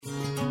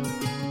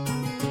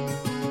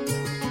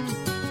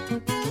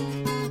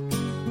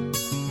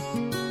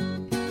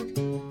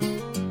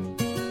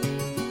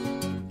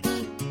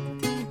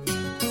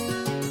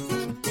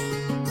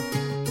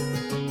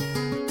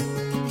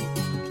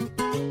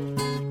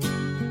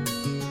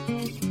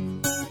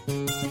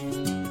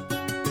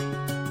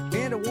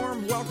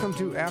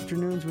Welcome to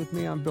Afternoons with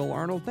me. I'm Bill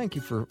Arnold. Thank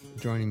you for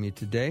joining me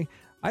today.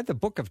 I have the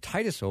book of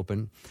Titus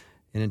open,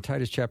 and in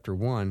Titus chapter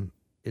 1,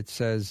 it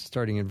says,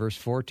 starting in verse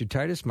 4, "To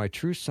Titus, my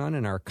true son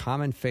in our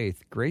common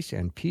faith, grace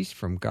and peace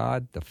from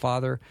God the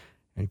Father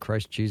and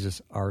Christ Jesus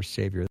our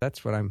Savior."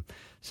 That's what I'm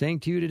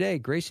saying to you today.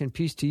 Grace and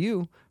peace to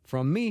you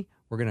from me.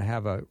 We're going to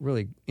have a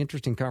really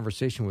interesting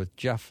conversation with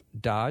Jeff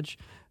Dodge.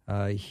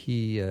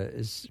 He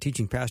is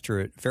teaching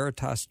pastor at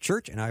Veritas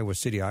Church in Iowa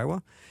City,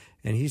 Iowa,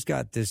 and he's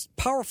got this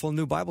powerful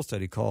new Bible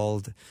study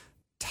called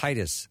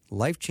Titus,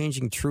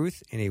 Life-Changing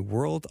Truth in a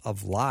World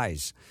of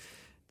Lies.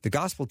 The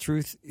gospel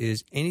truth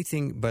is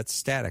anything but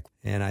static,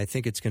 and I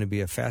think it's going to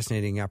be a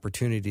fascinating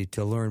opportunity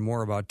to learn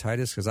more about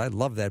Titus because I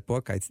love that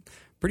book. I'm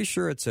pretty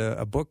sure it's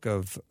a book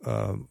of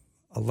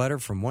a letter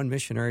from one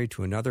missionary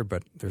to another,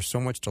 but there's so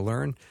much to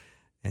learn,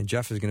 and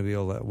Jeff is going to be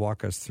able to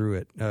walk us through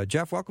it.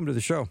 Jeff, welcome to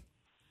the show.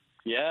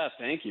 Yeah,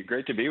 thank you.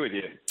 Great to be with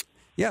you.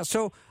 Yeah,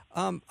 so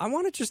I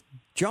want to just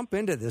jump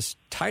into this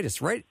Titus.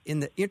 Right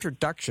in the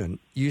introduction,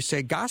 you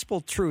say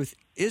gospel truth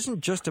isn't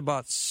just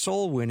about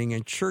soul winning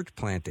and church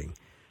planting.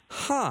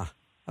 I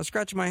was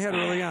scratching my head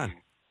early on.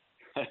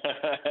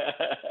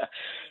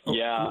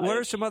 Yeah. What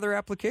are some other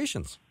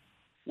applications?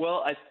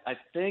 Well, I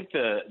think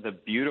the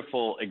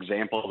beautiful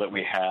example that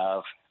we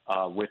have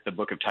with the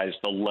book of Titus,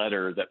 the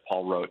letter that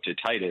Paul wrote to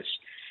Titus,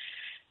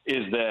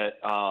 is that,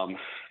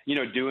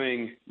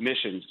 doing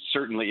missions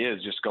certainly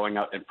is just going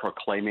out and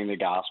proclaiming the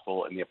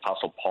gospel, and the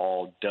Apostle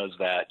Paul does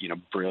that,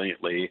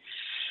 brilliantly.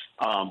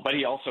 But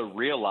he also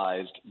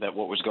realized that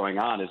what was going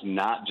on is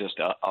not just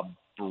a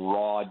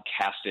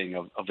broadcasting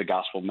of the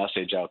gospel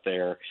message out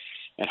there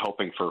and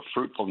hoping for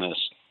fruitfulness,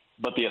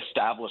 but the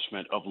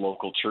establishment of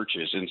local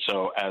churches. And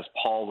so as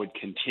Paul would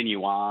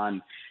continue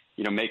on,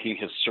 making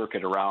his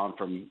circuit around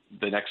from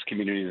the next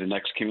community to the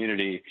next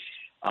community,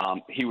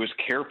 he was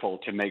careful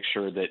to make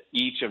sure that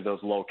each of those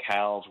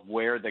locales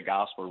where the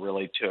gospel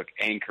really took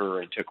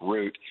anchor and took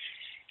root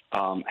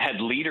had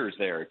leaders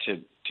there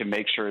to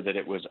make sure that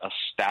it was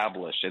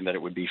established and that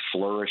it would be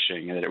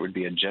flourishing and that it would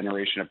be a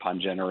generation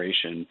upon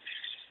generation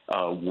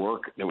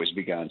work that was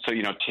begun. So,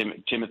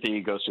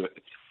 Timothy goes to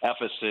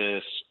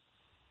Ephesus,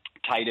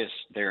 Titus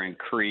there in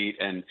Crete,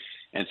 and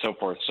so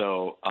forth.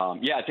 So,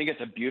 I think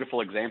it's a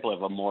beautiful example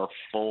of a more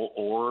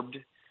full-orbed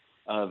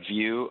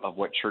view of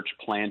what church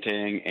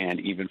planting and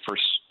even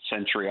first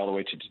century all the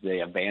way to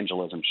today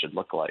evangelism should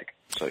look like.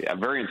 So,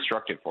 very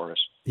instructive for us.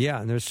 Yeah,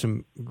 and there's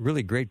some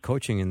really great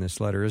coaching in this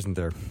letter, isn't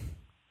there?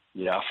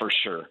 Yeah, for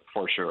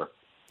sure.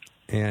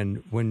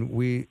 And when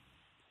we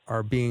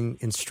are being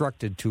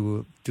instructed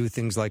to do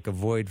things like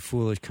avoid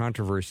foolish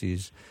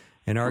controversies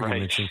and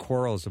arguments and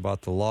quarrels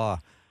about the law,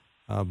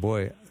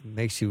 it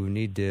makes you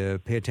need to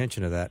pay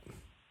attention to that.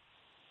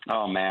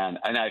 Oh, man.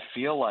 And I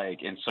feel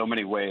like in so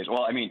many ways,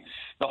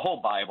 the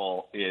whole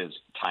Bible is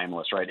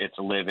timeless, right? It's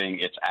living,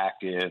 it's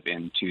active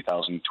in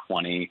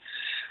 2020.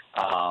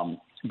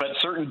 But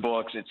certain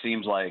books, it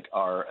seems like,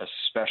 are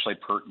especially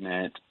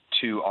pertinent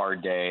to our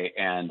day.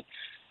 And,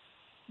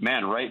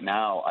 man, right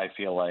now I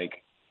feel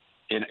like,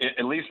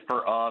 at least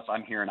for us,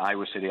 I'm here in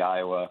Iowa City,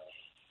 Iowa,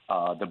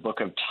 the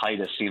book of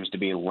Titus seems to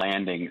be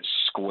landing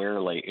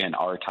squarely in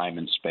our time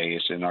and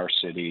space, in our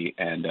city,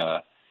 and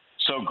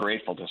so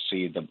grateful to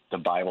see the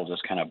Bible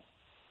just kind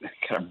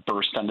of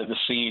burst onto the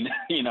scene,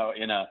 in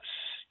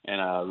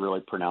a really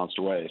pronounced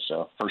way.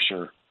 So for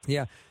sure.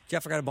 Yeah,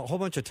 Jeff, I got a whole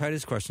bunch of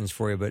Titus questions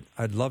for you, but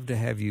I'd love to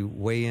have you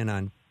weigh in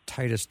on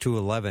Titus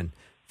 2:11.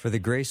 "For the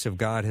grace of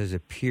God has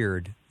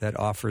appeared that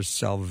offers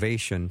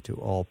salvation to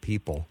all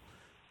people."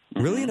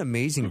 Really an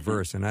amazing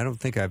verse, and I don't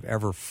think I've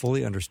ever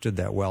fully understood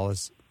that well.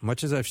 As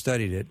much as I've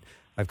studied it,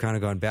 I've kind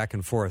of gone back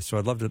and forth. So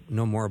I'd love to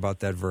know more about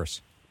that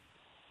verse.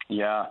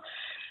 Yeah,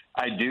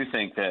 I do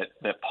think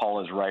that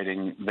Paul is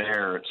writing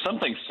there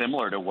something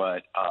similar to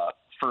what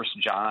First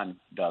John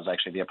does,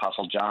 actually, the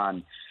Apostle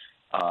John,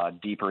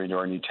 deeper into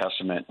our New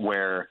Testament,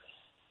 where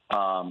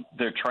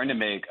they're trying to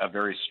make a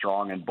very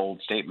strong and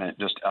bold statement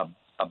just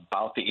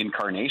about the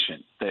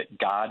incarnation, that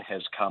God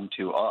has come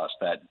to us,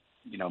 that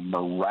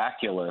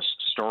miraculous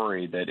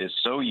story that is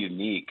so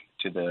unique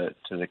to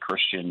the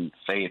Christian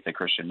faith, the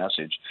Christian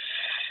message,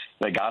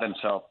 that God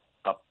himself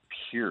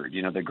appeared.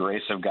 The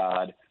grace of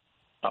God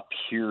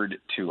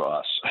appeared to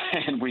us,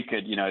 and we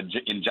could,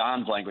 in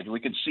John's language, we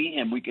could see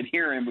him, we could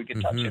hear him, we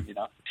could touch him,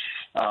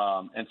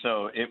 and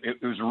so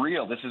it was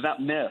real. This is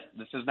not myth.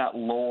 This is not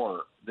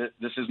lore.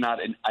 This is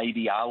not an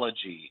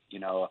ideology.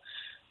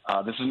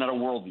 This is not a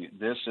worldview.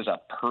 This is a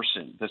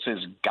person. This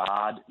is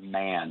God,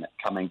 man,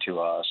 coming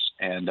to us,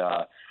 and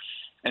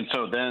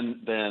so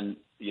then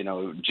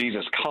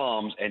Jesus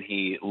comes and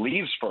he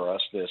leaves for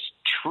us this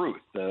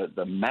truth,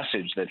 the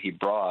message that he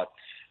brought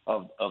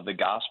of the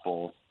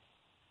gospel.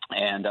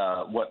 And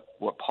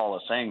what Paul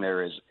is saying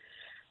there is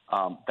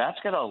that's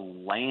got to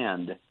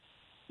land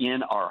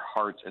in our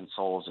hearts and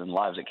souls and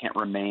lives. It can't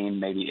remain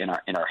maybe in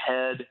our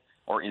head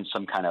or in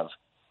some kind of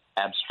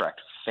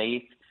abstract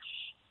faith.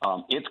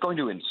 It's going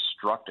to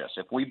instruct us.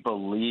 If we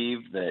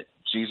believe that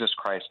Jesus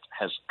Christ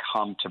has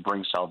come to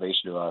bring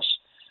salvation to us,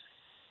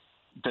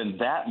 then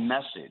that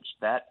message,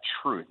 that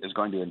truth is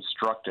going to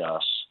instruct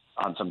us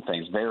on some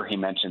things. There he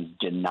mentions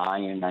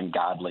denying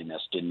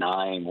ungodliness,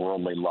 denying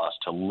worldly lust,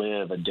 to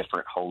live a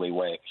different holy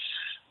way.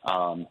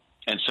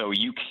 And so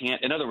you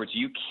can't, in other words,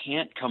 you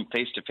can't come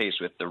face to face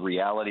with the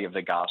reality of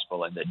the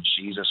gospel and that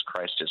Jesus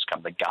Christ has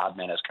come, the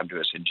God-man has come to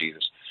us in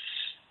Jesus,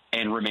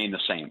 and remain the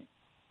same.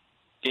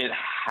 It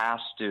has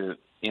to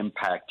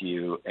impact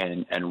you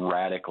and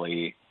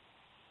radically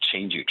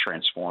change you,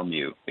 transform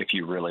you, if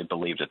you really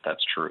believe that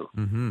that's true.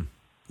 Mm-hmm.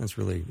 That's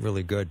really,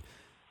 really good.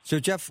 So,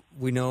 Jeff,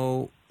 we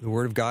know the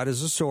Word of God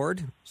is a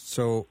sword.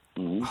 So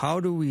how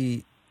do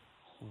we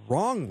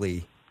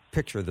wrongly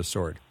picture the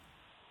sword?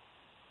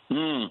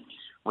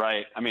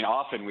 Right. I mean,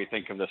 often we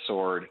think of the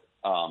sword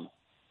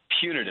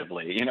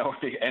punitively, you know,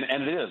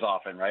 and it is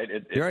often, right?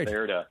 It's right.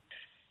 there to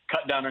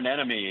cut down an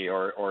enemy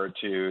or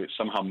to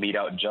somehow mete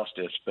out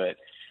justice. But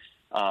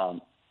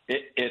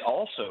it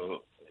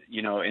also,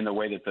 you know, in the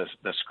way that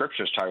the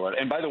scriptures talk about it.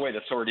 And by the way,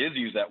 the sword is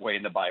used that way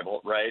in the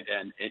Bible, right?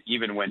 And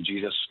even when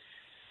Jesus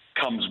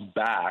comes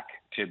back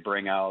to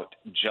bring out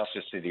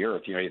justice to the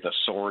earth, you know, he has a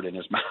sword in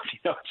his mouth, you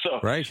know. So,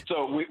 right.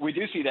 So we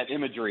do see that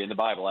imagery in the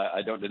Bible.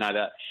 I don't deny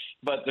that.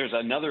 But there's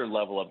another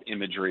level of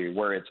imagery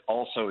where it's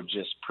also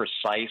just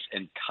precise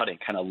and cutting,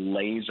 kind of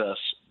lays us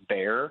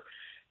bare,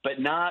 but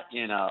not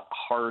in a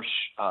harsh,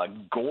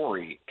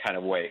 gory kind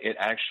of way. It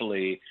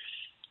actually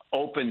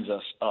opens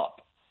us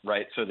up,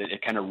 right, so that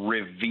it kind of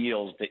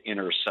reveals the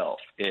inner self.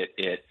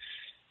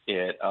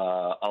 It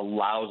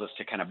allows us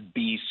to kind of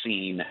be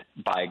seen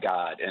by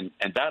God. And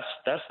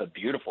that's the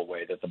beautiful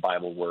way that the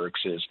Bible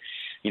works is,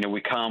 you know,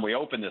 we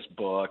open this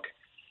book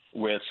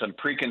with some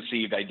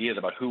preconceived ideas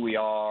about who we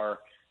are,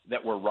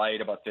 that we're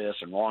right about this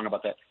and wrong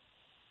about that.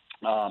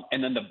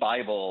 And then the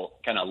Bible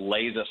kind of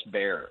lays us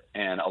bare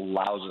and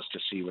allows us to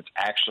see what's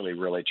actually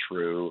really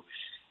true.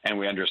 And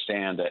we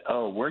understand that,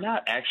 we're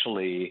not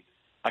actually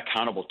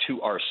accountable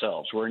to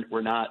ourselves.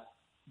 We're not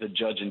the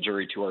judge and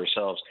jury to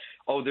ourselves.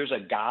 There's a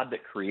God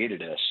that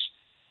created us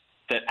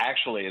that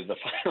actually is the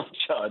final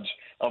judge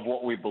of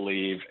what we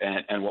believe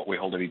and what we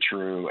hold to be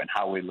true and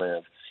how we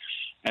live.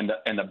 And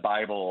the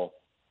Bible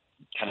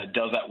kind of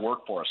does that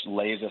work for us,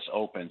 lays us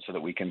open so that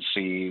we can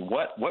see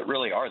what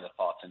really are the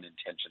thoughts and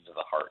intentions of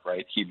the heart,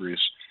 right?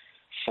 Hebrews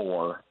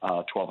 4,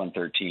 12 and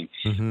 13.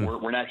 Mm-hmm.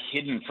 We're not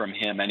hidden from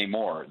him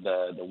anymore.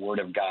 The word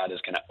of God has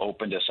kind of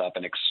opened us up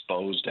and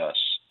exposed us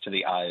to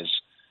the eyes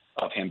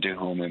of him to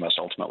whom we must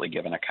ultimately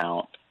give an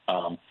account.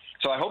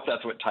 So I hope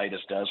that's what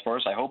Titus does for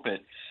us. I hope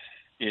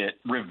it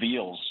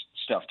reveals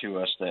stuff to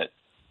us that,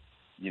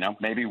 you know,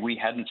 maybe we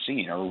hadn't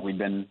seen or we've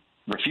been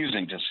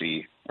refusing to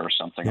see or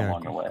something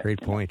along the way.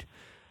 Great point.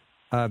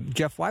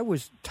 Jeff, why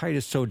was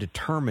Titus so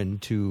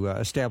determined to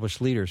establish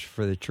leaders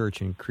for the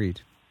church in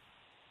Crete?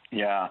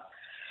 Yeah.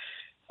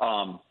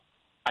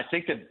 I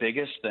think the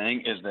biggest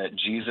thing is that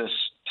Jesus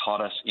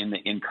taught us in the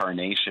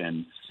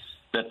incarnation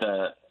that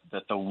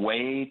the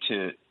way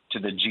to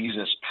the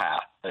Jesus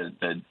path,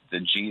 the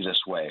Jesus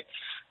way,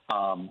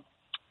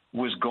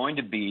 was going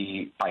to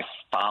be by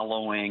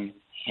following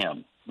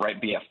him, right?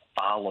 Be a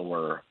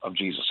follower of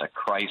Jesus, a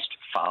Christ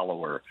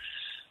follower.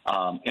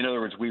 In other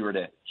words, we were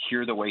to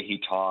hear the way he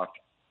talked,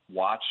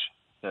 watch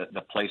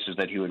the places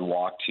that he would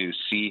walk to,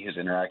 see his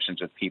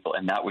interactions with people,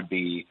 and that would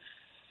be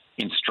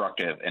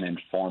instructive and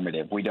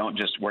informative. We're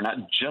not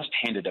just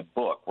handed a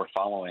book, we're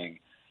following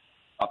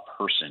a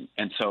person.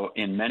 And so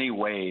in many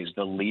ways,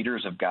 the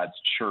leaders of God's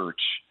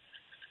church,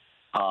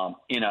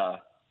 in a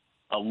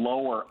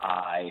lower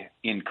I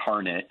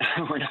incarnate,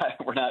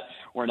 we're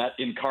not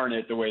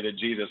incarnate the way that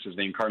Jesus is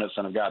the incarnate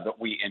Son of God, but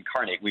we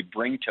incarnate. We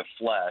bring to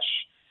flesh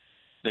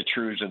the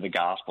truths of the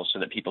gospel so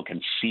that people can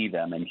see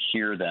them and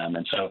hear them.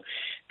 And so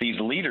these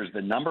leaders,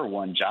 the number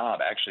one job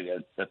actually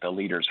that the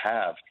leaders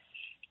have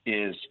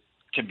is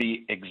to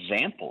be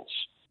examples.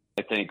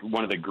 I think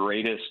one of the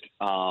greatest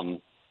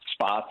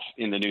spots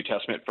in the New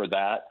Testament for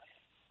that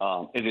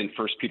is in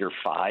 1 Peter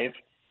 5.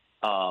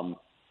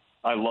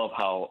 I love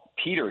how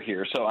Peter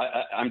here, so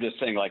I'm just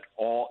saying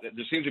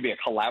there seems to be a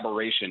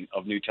collaboration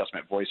of New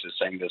Testament voices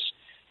saying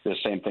this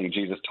same thing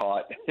Jesus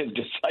taught his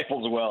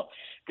disciples well,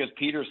 because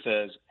Peter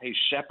says, hey,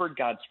 shepherd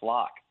God's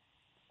flock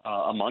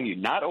among you,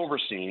 not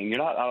overseeing, you're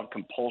not out of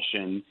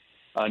compulsion,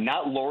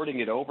 not lording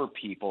it over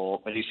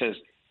people, but he says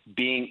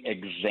being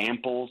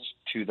examples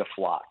to the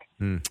flock.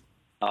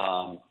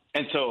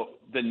 And so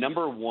the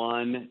number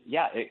one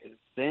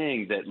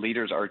thing that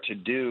leaders are to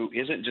do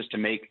isn't just to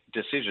make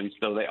decisions,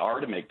 though they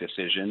are to make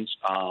decisions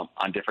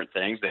on different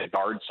things. They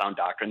guard sound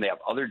doctrine. They have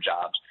other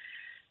jobs.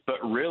 But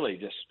really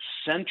just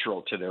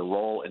central to their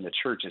role in the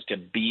church is to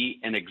be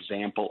an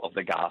example of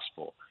the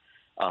gospel,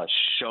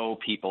 show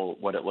people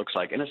what it looks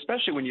like. And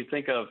especially when you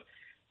think of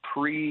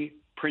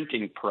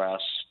pre-printing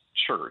press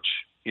church,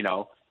 you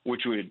know,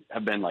 which would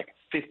have been like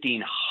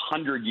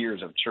 1,500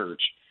 years of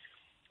church,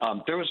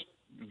 there was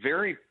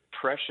very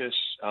precious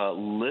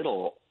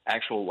little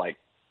actual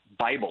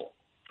Bible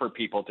for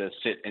people to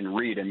sit and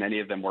read, and many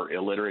of them were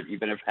illiterate,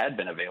 even if had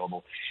been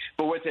available.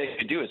 But what they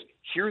could do is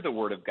hear the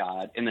word of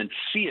God and then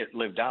see it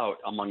lived out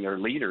among their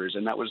leaders,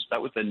 and that was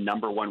the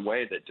number one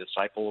way that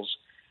disciples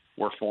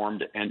were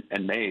formed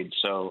and made.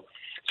 So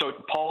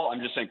Paul,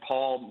 I'm just saying,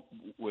 Paul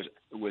was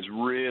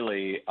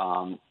really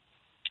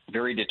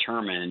very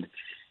determined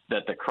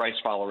that the Christ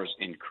followers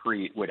in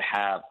Crete would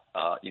have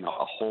a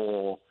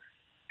whole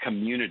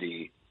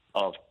community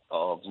of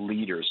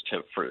leaders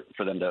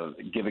for them to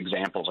give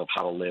examples of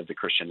how to live the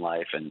Christian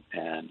life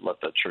and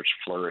let the church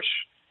flourish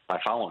by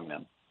following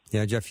them.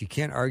 Yeah, Jeff, you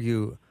can't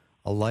argue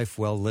a life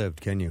well lived,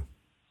 can you?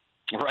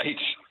 Right.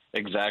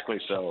 Exactly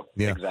so.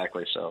 Yeah.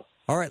 Exactly so.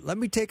 All right, let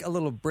me take a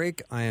little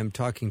break. I am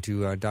talking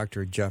to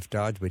Dr. Jeff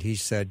Dodge, but he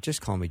said,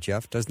 just call me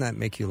Jeff. Doesn't that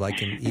make you like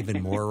him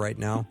even more right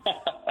now?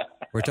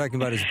 We're talking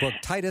about his book,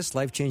 Titus,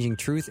 Life-Changing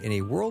Truth in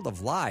a World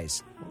of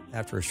Lies.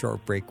 After a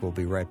short break, we'll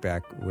be right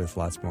back with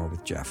lots more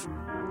with Jeff.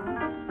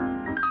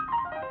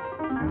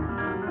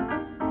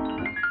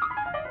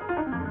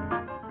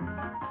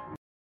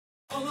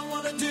 All I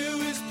want to do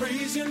is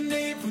praise your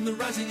name, from the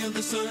rising of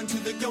the sun to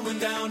the going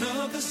down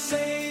of the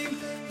same.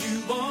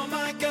 You are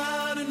my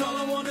God, and all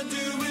I want to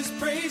do is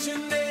praise your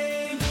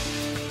name.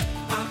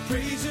 I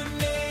praise your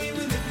name,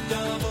 we lift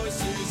our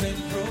voices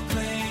and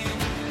proclaim.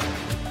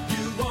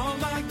 You are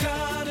my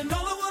God, and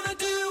all I want to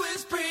do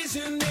is praise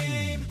your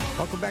name.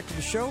 Welcome back to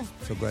the show.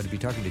 So glad to be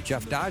talking to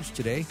Jeff Dodge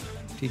today,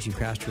 teaching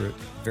pastor at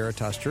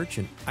Veritas Church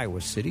in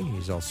Iowa City.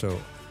 He's also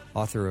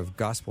author of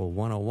Gospel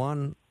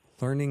 101,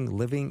 Learning,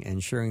 Living,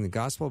 and Sharing the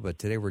Gospel. But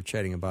today we're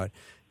chatting about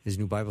his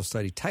new Bible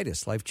study,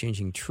 Titus,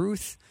 Life-Changing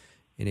Truth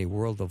in a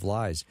World of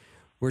Lies.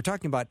 We're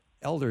talking about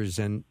elders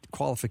and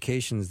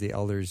qualifications the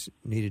elders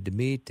needed to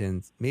meet,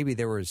 and maybe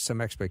there were some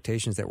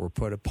expectations that were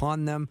put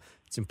upon them.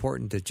 It's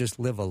important to just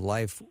live a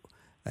life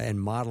and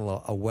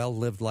model a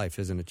well-lived life,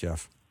 isn't it,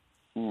 Jeff?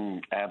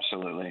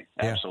 Absolutely.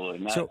 Yeah.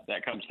 Absolutely. And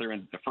that comes through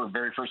in the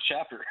very first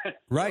chapter.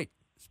 Right.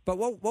 But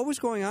what was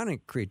going on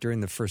in Crete during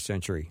the first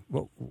century?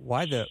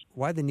 Why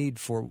the need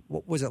for,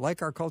 what was it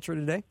like our culture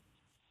today?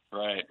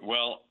 Right.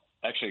 Well,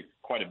 actually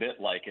quite a bit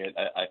like it,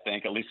 I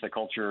think, at least the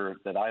culture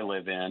that I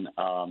live in.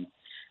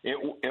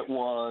 It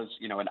was,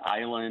 an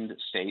island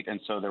state, and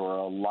so there were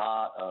a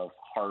lot of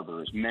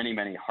harbors, many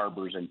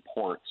harbors and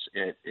ports.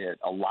 It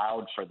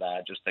allowed for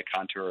that, just the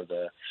contour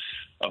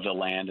of the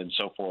land and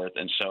so forth,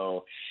 and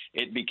so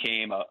it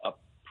became a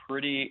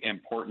pretty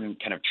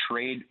important kind of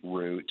trade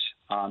route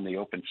on the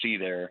open sea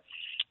there.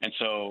 And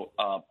so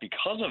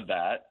because of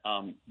that,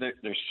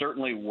 there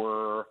certainly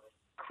were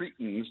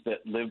Cretans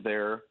that lived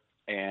there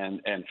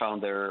and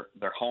found their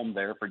home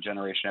there for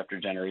generation after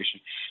generation.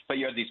 But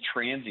you had these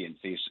transients,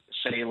 these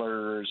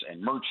sailors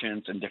and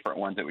merchants and different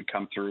ones that would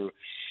come through.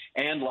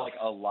 And like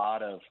a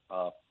lot of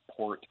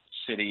port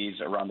cities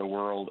around the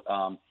world,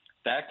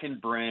 that can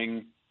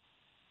bring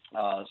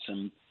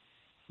some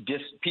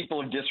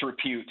people of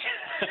disrepute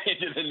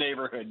into the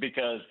neighborhood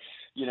because,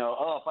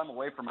 if I'm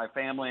away from my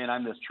family and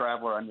I'm this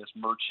traveler, I'm this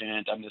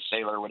merchant, I'm this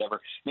sailor,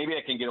 whatever, maybe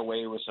I can get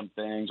away with some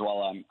things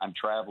while I'm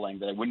traveling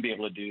that I wouldn't be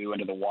able to do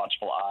under the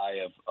watchful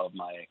eye of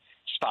my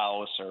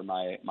spouse or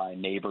my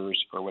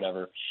neighbors or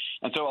whatever.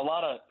 And so a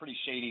lot of pretty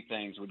shady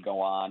things would go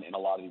on in a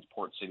lot of these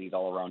port cities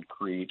all around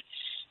Crete.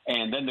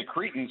 And then the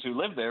Cretans who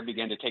lived there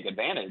began to take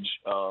advantage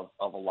of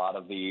a lot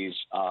of these,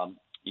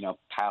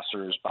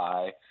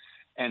 passers-by.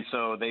 And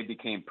so they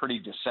became pretty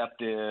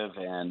deceptive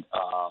and,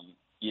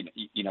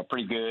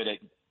 pretty good at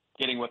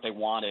getting what they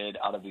wanted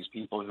out of these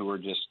people who were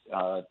just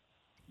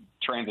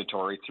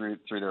transitory through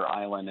their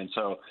island. And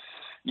so,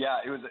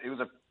 it was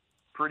a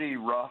pretty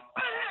rough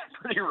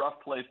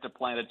place to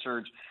plant a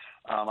church.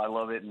 I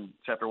love it in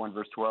chapter 1,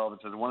 verse 12. It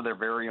says, one of their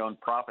very own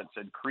prophets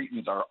said,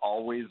 Cretans are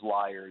always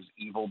liars,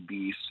 evil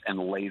beasts, and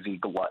lazy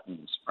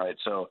gluttons, right?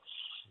 So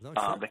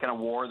they kind of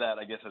wore that,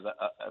 I guess,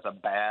 as a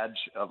badge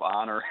of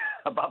honor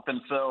about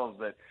themselves,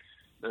 that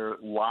they're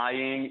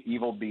lying,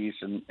 evil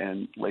beasts,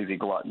 and lazy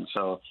gluttons.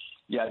 So,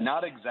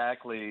 not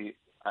exactly,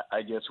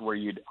 I guess, where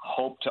you'd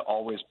hope to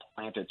always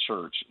plant a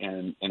church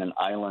in an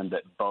island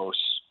that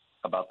boasts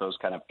about those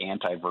kind of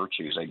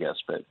anti-virtues, I guess.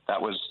 But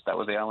that was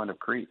the island of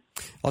Crete.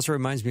 Also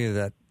reminds me of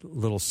that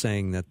little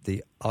saying that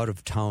the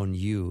out-of-town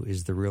you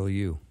is the real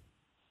you.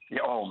 Yeah,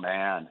 oh,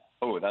 man.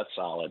 Oh, that's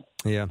solid.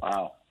 Yeah.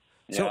 Wow.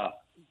 So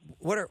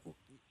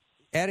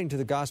adding to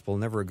the gospel,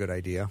 never a good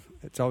idea.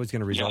 It's always going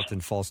to result in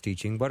false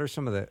teaching. What are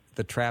some of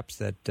the traps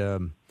that's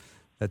going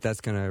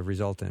to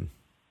result in?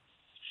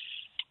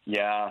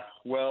 Yeah,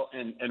 well,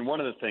 and one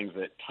of the things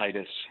that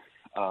Titus,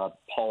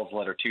 Paul's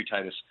letter to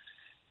Titus,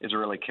 is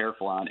really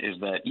careful on is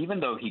that even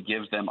though he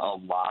gives them a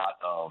lot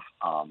of,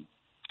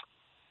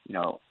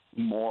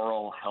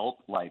 moral help,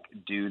 like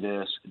do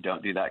this,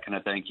 don't do that kind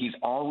of thing, he's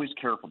always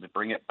careful to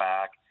bring it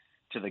back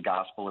to the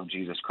gospel of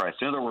Jesus Christ.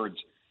 In other words,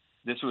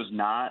 this was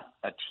not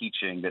a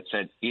teaching that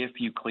said, if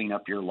you clean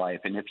up your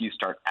life and if you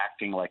start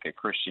acting like a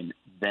Christian,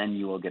 then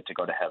you will get to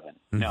go to heaven.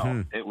 Mm-hmm.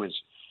 No, it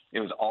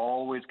was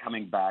always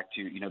coming back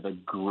to, the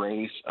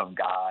grace of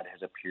God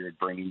has appeared,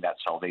 bringing that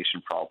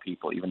salvation for all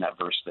people, even that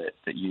verse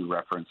that you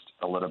referenced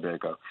a little bit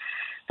ago.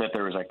 that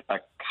there was a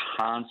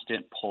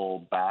constant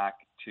pull back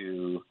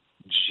to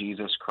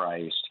Jesus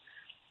Christ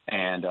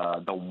and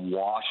the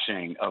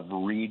washing of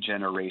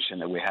regeneration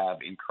that we have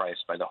in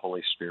Christ by the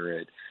Holy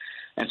Spirit.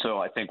 And so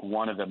I think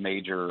one of the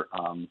major,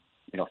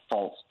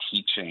 false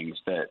teachings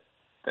that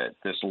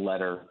this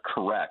letter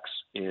corrects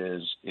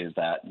is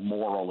that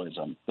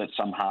moralism, that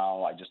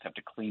somehow I just have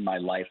to clean my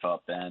life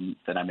up and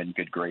then I'm in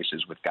good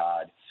graces with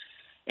God.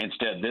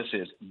 Instead, this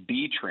is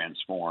be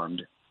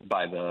transformed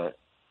by the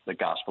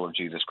gospel of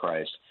Jesus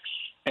Christ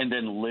and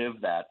then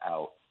live that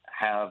out.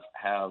 Have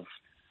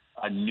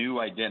a new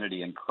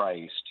identity in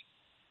Christ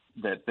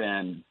that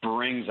then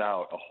brings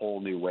out a whole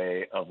new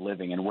way of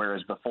living. And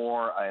whereas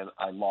before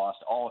I lost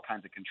all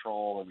kinds of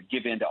control and would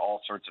give in to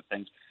all sorts of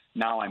things,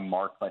 now I'm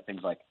marked by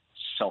things like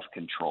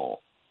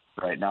self-control.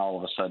 Right now, all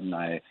of a sudden,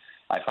 I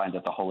find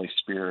that the Holy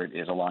Spirit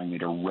is allowing me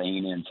to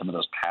rein in some of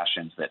those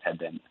passions that had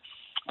been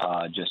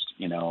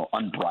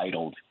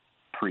unbridled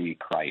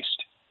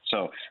pre-Christ.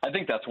 So I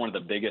think that's one of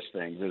the biggest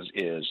things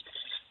is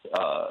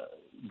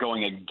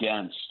going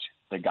against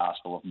the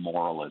gospel of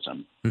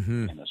moralism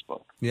in this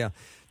book. Yeah.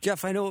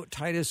 Jeff, I know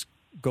Titus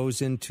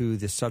goes into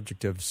the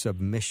subject of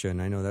submission.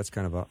 I know that's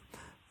kind of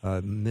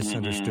a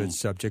misunderstood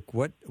subject.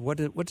 What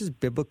does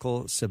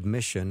biblical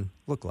submission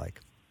look like?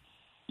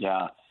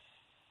 Yeah.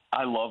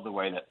 I love the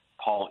way that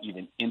Paul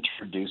even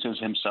introduces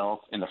himself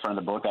in the front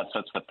of the book. That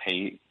sets the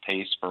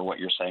pace for what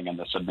you're saying in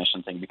the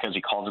submission thing, because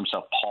he calls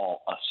himself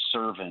Paul, a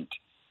servant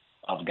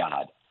of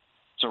God.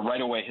 So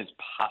right away, his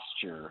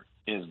posture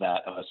is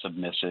that of a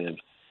submissive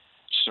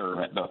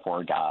servant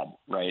before God,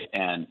 right?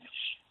 And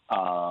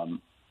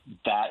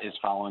that is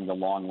following the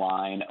long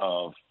line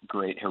of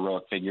great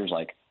heroic figures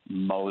like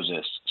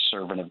Moses,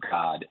 servant of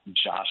God,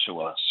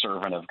 Joshua,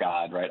 servant of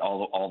God, right?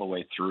 All the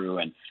way through.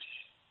 And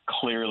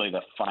clearly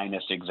the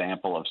finest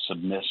example of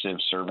submissive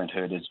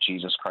servanthood is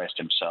Jesus Christ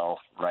himself,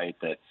 right?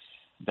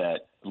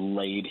 That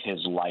laid his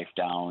life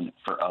down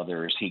for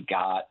others. He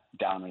got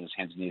down on his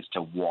hands and knees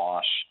to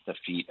wash the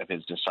feet of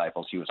his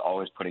disciples. He was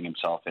always putting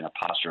himself in a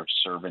posture of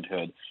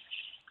servanthood,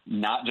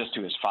 not just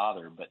to his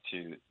Father, but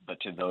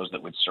to those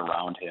that would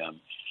surround him.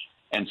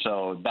 And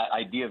so that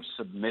idea of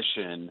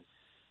submission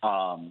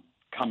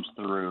comes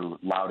through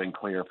loud and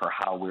clear for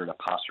how we're to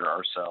posture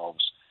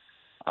ourselves,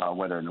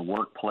 whether in the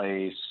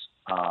workplace.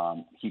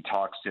 He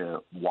talks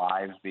to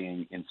wives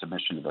being in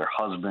submission to their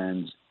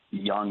husbands.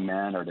 Young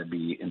men are to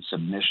be in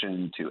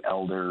submission to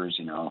elders.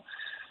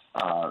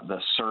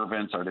 The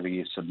servants are to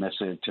be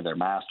submissive to their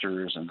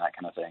masters and that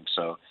kind of thing.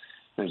 So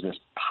there's this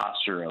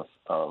posture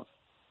of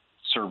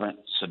servant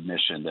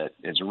submission that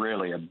is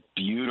really a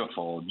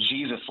beautiful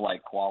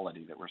Jesus-like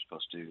quality that we're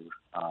supposed to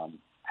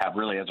have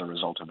really as a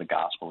result of the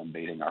gospel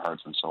invading our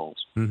hearts and souls.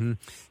 Mm-hmm.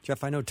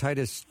 Jeff, I know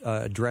Titus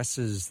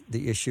addresses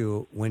the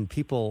issue when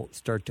people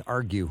start to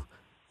argue,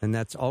 and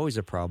that's always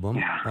a problem.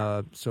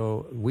 Yeah.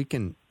 So we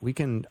can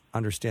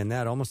understand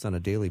that almost on a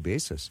daily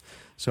basis.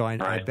 So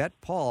I bet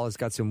Paul has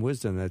got some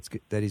wisdom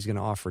that he's going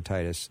to offer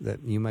Titus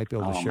that you might be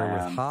able to share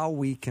with how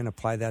we can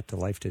apply that to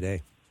life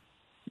today.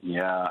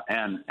 Yeah,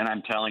 and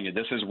I'm telling you,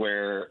 this is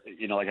where,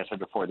 like I said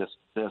before, this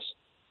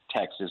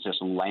text is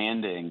just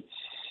landing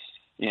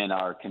in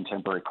our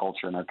contemporary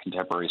culture and our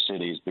contemporary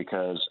cities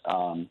because,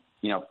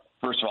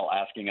 first of all,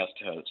 asking us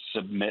to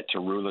submit to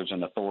rulers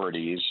and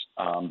authorities,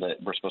 that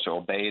we're supposed to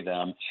obey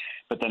them.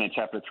 But then in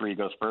chapter 3, it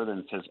goes further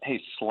and says,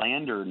 hey,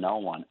 slander no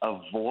one,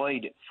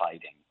 avoid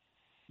fighting,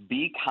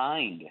 be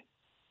kind,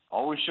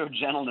 always show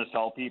gentleness to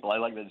all people. I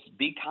like this.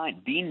 Be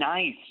kind, be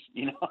nice,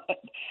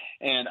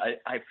 And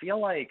I feel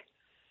like,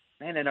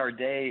 man, in our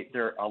day,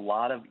 there are a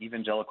lot of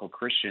evangelical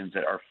Christians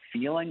that are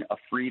feeling a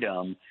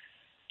freedom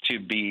to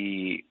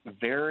be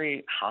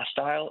very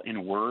hostile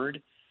in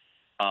word,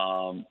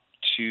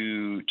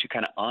 to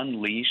kind of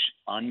unleash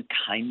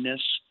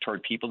unkindness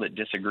toward people that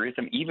disagree with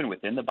them, even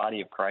within the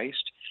body of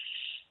Christ.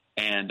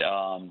 And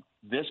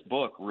this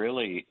book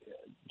really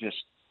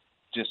just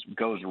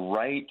goes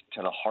right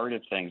to the heart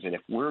of things, that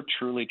if we're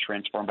truly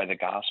transformed by the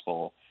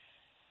gospel,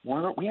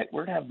 we're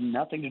to have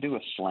nothing to do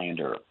with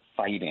slander,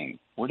 fighting.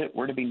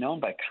 We're to be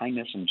known by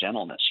kindness and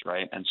gentleness,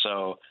 right? And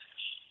so,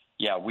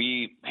 yeah,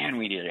 we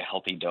need a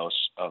healthy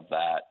dose of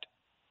that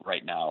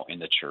right now in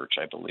the church,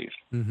 I believe.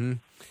 Mm-hmm.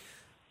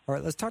 All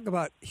right, let's talk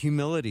about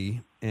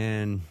humility,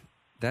 and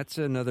that's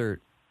another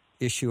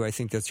issue I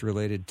think that's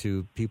related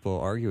to people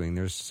arguing.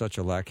 There's such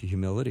a lack of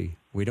humility.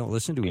 We don't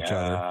listen to each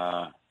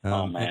other.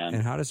 Oh, man.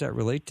 And how does that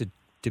relate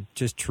to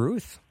just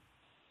truth?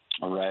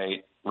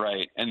 Right.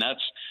 And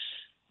that's,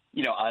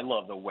 I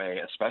love the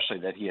way, especially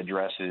that he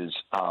addresses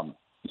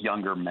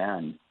younger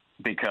men,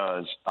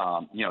 because,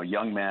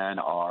 young men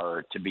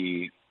are to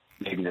be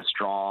maybe the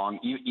strong,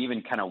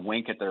 even kind of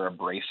wink at their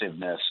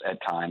abrasiveness at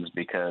times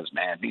because,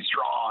 man, be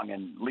strong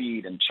and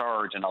lead and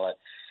charge and all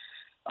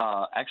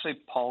that. Actually,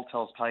 Paul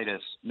tells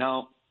Titus,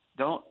 no,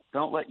 don't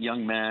let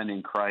young men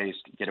in Christ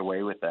get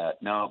away with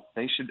that. No,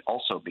 they should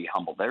also be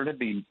humble. They're to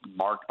be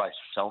marked by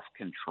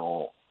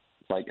self-control.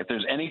 Like if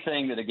there's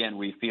anything that, again,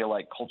 we feel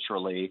like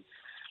culturally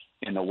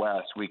in the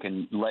West, we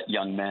can let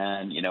young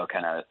men,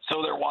 kind of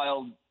sow their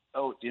wild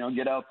oats,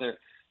 get out there.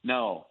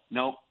 No,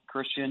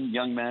 Christian,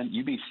 young men,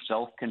 you be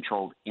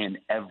self-controlled in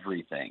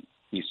everything,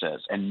 he says,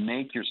 and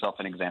make yourself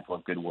an example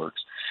of good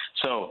works.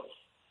 So,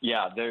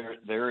 yeah,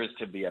 there is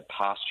to be a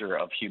posture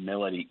of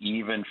humility,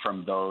 even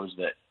from those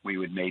that we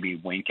would maybe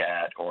wink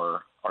at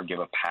or give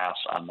a pass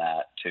on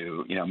that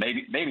to,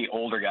 maybe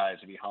older guys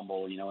to be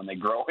humble, when they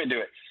grow into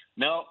it.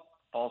 No,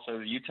 Paul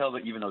says, you tell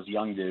that even those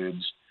young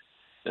dudes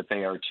that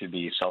they are to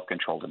be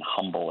self-controlled and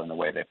humble in the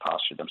way they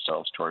posture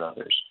themselves toward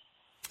others.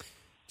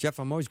 Jeff,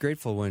 I'm always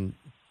grateful when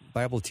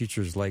Bible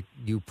teachers like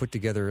you put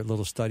together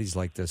little studies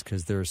like this,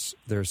 because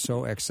they're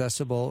so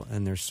accessible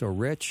and they're so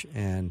rich.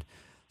 And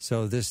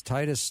so this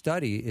Titus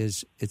study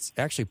it's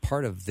actually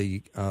part of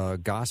the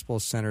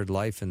Gospel-Centered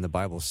Life in the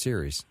Bible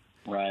series.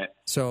 Right.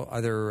 So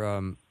are there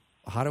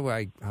how do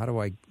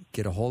I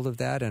get a hold of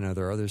that, and are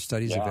there other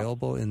studies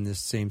available in this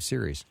same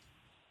series?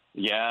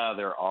 Yeah,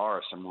 there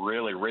are some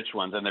really rich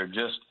ones, and they're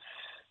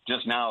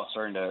just now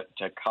starting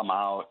to come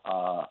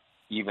out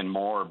even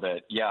more.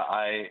 But yeah,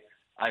 I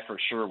for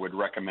sure would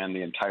recommend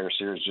the entire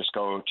series. Just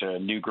go to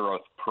New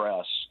Growth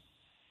Press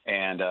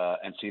and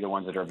see the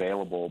ones that are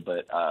available.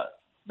 But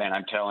man,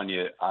 I'm telling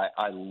you,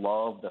 I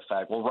love the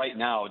fact. Well, right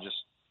now, just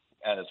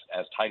as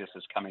Titus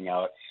is coming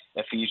out,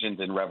 Ephesians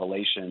and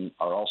Revelation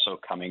are also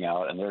coming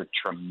out, and they're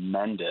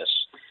tremendous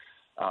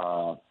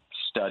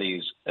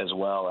studies as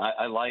well.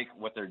 I like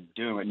what they're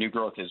doing. What New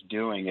Growth is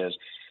doing is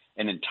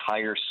an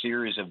entire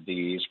series of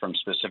these from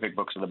specific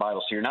books of the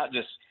Bible. So you're not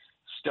just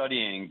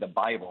studying the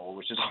Bible,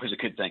 which is always a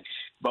good thing,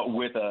 but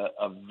with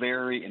a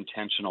very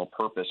intentional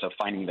purpose of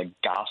finding the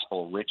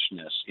gospel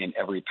richness in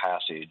every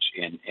passage,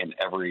 in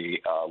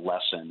every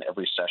lesson,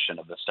 every session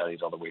of the studies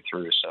all the way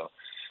through. So,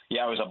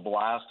 yeah, it was a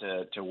blast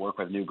to work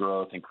with New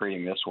Growth in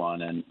creating this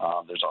one, and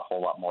there's a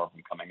whole lot more of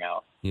them coming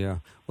out. Yeah.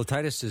 Well,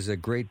 Titus is a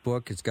great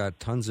book. It's got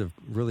tons of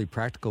really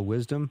practical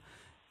wisdom,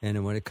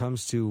 and when it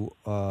comes to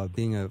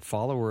being a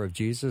follower of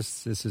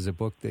Jesus, this is a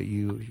book that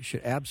you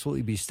should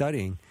absolutely be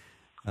studying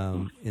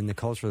in the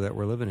culture that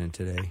we're living in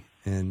today.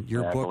 And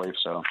your book, I believe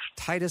so.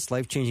 Titus,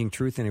 Life-Changing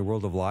Truth in a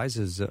World of Lies,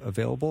 is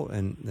available,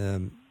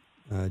 and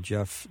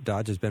Jeff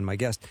Dodge has been my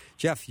guest.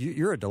 Jeff,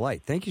 you're a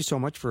delight. Thank you so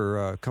much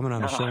for coming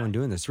on the show and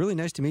doing this. Really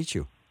nice to meet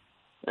you.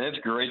 It's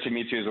great to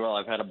meet you as well.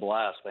 I've had a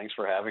blast. Thanks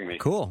for having me.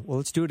 Cool. Well,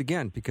 let's do it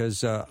again,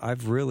 because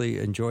I've really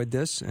enjoyed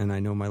this, and I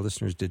know my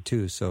listeners did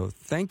too. So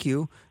thank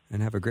you,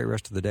 and have a great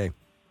rest of the day.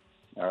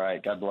 All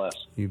right. God bless.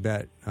 You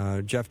bet.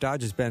 Jeff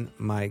Dodge has been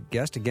my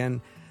guest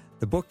again.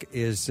 The book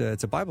is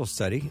it's a Bible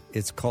study.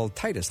 It's called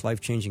Titus,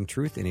 Life-Changing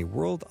Truth in a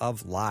World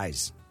of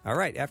Lies. All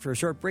right, after a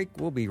short break,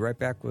 we'll be right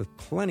back with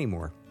plenty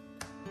more.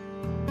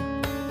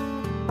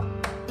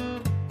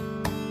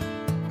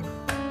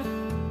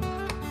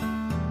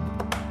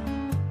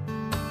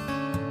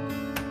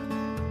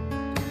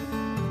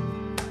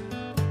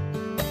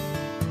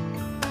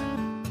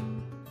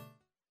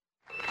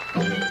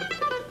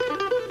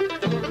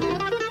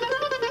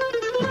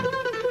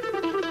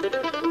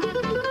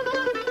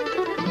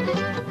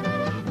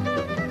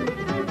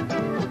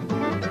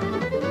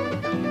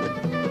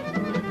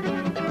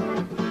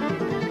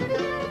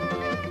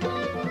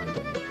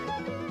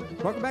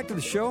 Welcome back to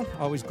the show.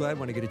 Always glad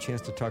when I get a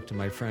chance to talk to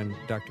my friend,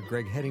 Dr.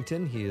 Greg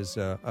Headington. He is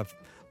a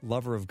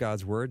lover of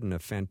God's Word and a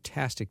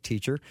fantastic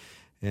teacher.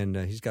 And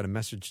he's got a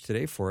message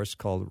today for us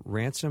called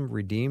Ransomed,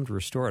 Redeemed,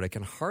 Restored. I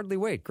can hardly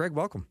wait. Greg,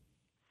 welcome.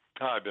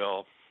 Hi,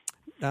 Bill.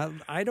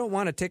 I don't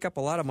want to take up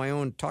a lot of my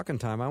own talking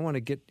time. I want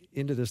to get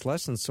into this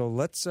lesson, so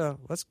let's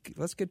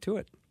get to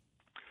it.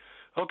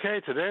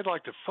 Okay, today I'd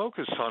like to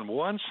focus on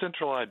one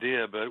central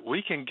idea, but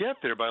we can get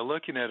there by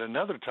looking at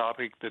another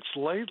topic that's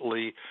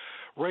lately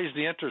raised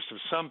the interest of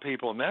some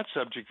people, and that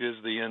subject is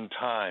the end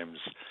times.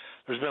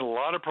 There's been a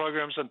lot of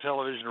programs on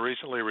television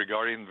recently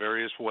regarding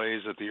various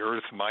ways that the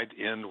earth might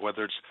end,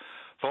 whether it's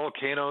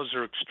volcanoes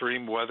or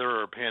extreme weather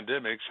or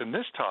pandemics, and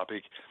this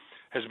topic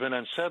has been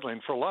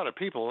unsettling for a lot of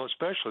people,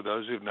 especially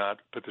those who have not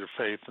put their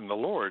faith in the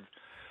Lord.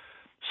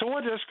 So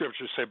what does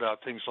Scripture say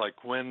about things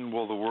like when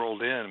will the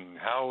world end?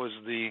 How is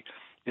the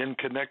end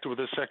connected with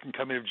the second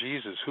coming of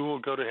Jesus? Who will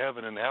go to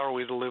heaven, and how are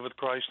we to live with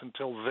Christ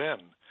until then?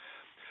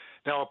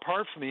 Now,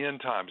 apart from the end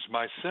times,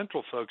 my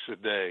central focus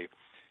today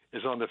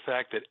is on the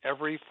fact that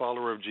every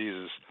follower of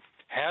Jesus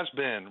has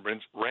been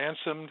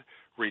ransomed,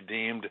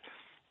 redeemed,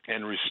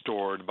 and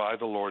restored by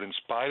the Lord in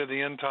spite of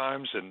the end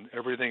times and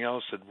everything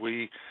else that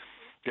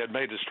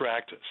may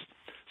distract us.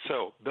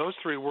 So those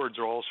three words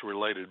are also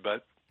related.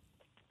 But,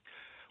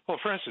 well,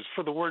 for instance,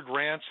 for the word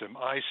ransom,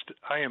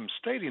 I am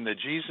stating that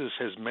Jesus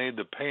has made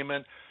the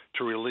payment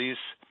to release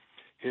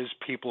his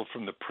people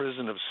from the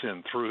prison of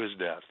sin through his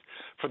death.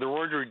 For the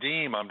word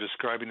redeem, I'm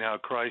describing how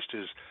Christ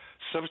has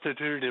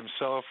substituted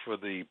himself for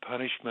the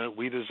punishment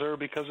we deserve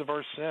because of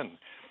our sin.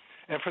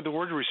 And for the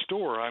word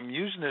restore, I'm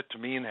using it to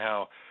mean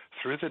how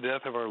through the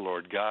death of our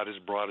Lord, God has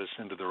brought us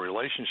into the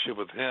relationship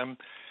with him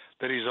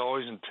that he's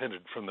always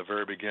intended from the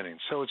very beginning.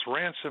 So it's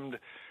ransomed,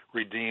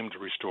 redeemed,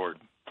 restored.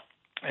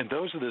 And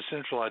those are the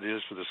central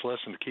ideas for this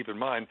lesson to keep in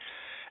mind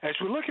as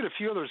we look at a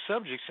few other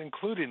subjects,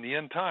 including the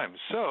end times.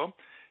 So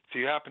if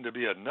you happen to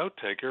be a note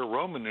taker,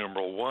 Roman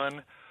numeral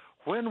 1,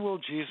 When will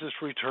Jesus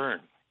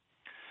return?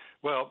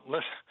 Well,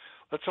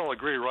 let's all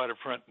agree right up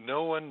front,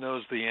 no one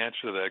knows the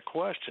answer to that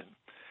question.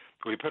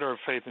 We put our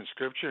faith in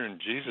Scripture, and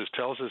Jesus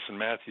tells us in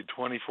Matthew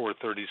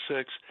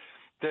 24:36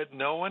 that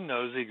no one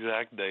knows the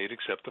exact date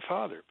except the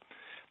Father.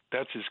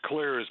 That's as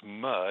clear as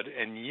mud,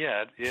 and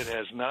yet it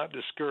has not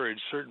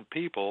discouraged certain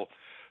people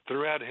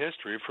throughout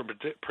history from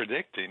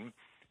predicting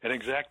an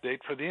exact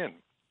date for the end.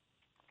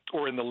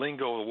 Or in the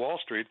lingo of Wall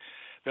Street,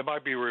 that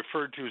might be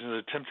referred to as an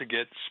attempt to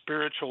get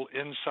spiritual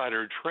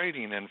insider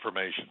trading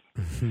information.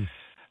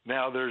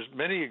 Now, there's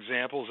many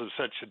examples of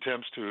such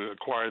attempts to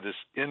acquire this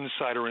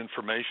insider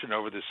information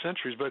over the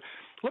centuries, but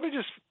let me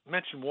just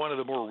mention one of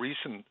the more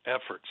recent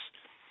efforts.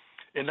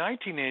 In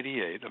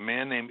 1988, a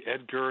man named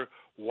Edgar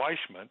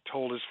Weishman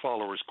told his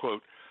followers,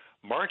 quote,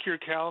 "Mark your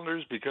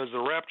calendars because the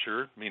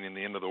rapture," meaning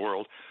the end of the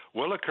world,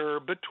 "will occur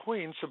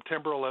between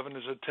September 11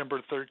 and September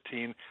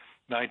 13,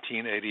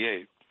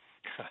 1988.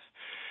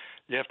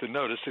 You have to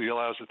notice that he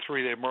allows a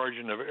 3-day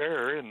margin of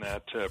error in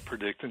that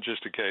prediction,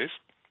 just in case.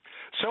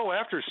 So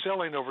after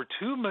selling over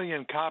 2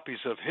 million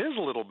copies of his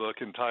little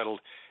book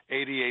entitled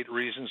 88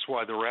 Reasons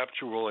Why the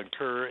Rapture Will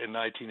Occur in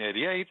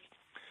 1988,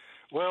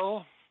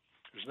 well,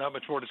 there's not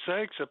much more to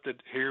say except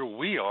that here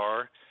we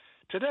are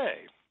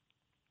today.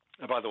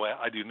 And by the way,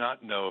 I do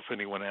not know if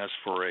anyone asked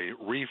for a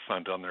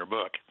refund on their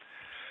book.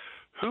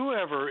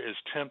 Whoever is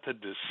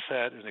tempted to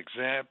set an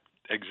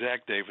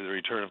exact day for the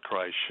return of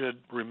Christ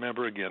should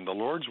remember again the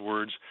Lord's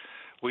words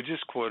we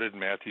just quoted in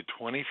Matthew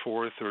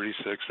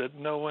 24:36 that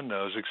no one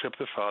knows except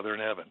the Father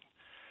in heaven.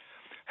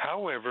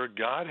 However,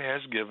 God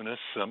has given us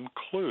some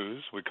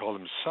clues, we call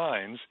them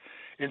signs,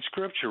 in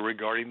Scripture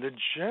regarding the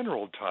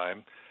general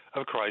time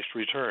of Christ's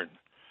return.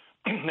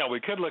 Now, we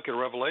could look at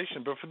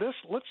Revelation, but for this,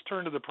 let's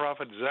turn to the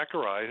prophet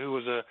Zechariah, who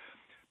was a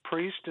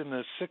priest in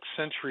the 6th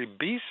century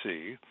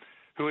B.C.,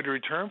 who had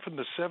returned from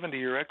the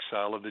 70-year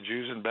exile of the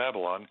Jews in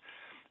Babylon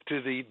to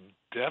the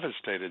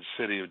devastated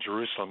city of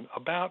Jerusalem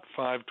about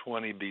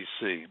 520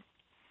 B.C.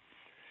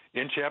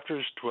 In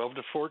chapters 12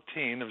 to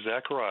 14 of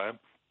Zechariah,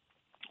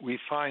 we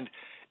find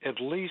at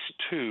least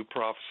 2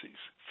 prophecies.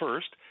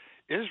 First,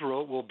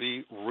 Israel will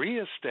be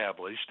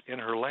reestablished in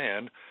her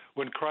land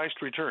when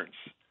Christ returns.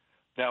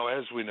 Now,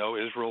 as we know,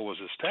 Israel was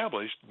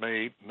established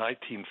May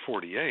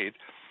 1948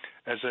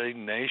 as a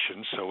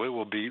nation, so it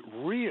will be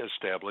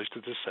reestablished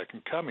at the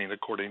second coming,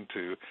 according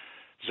to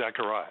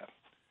Zechariah.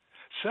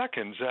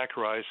 Second,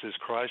 Zechariah says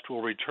Christ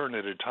will return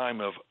at a time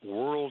of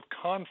world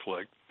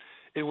conflict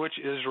in which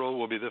Israel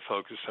will be the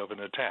focus of an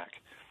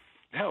attack.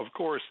 Now, of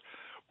course,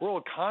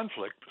 world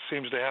conflict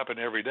seems to happen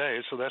every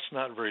day, so that's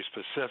not very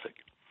specific.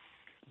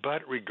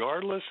 But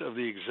regardless of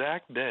the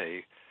exact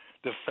day,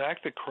 the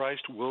fact that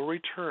Christ will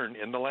return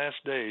in the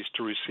last days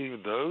to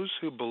receive those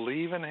who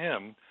believe in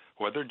him,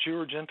 whether Jew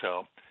or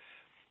Gentile,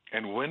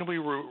 and when we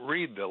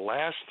read the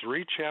last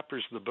 3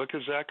 chapters of the book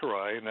of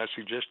Zechariah, and I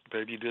suggest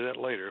maybe you do that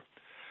later,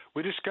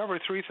 we discover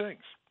 3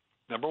 things.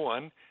 Number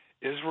 1,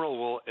 Israel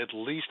will at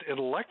least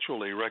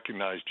intellectually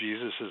recognize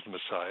Jesus as the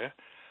Messiah.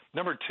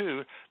 Number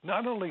 2,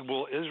 not only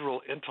will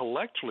Israel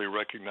intellectually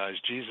recognize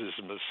Jesus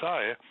as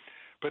Messiah,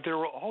 but there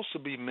will also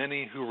be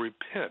many who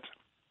repent.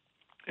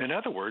 In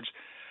other words,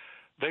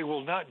 they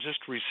will not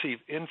just receive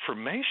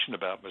information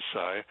about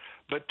Messiah,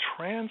 but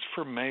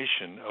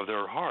transformation of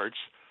their hearts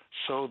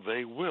so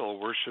they will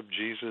worship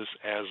Jesus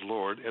as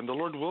Lord, and the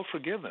Lord will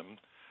forgive them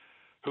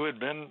who had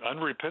been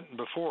unrepentant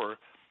before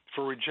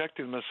for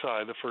rejecting the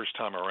Messiah the first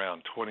time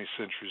around, 20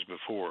 centuries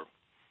before.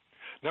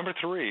 Number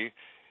 3,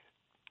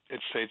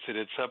 it states that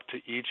it's up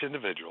to each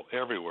individual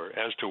everywhere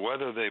as to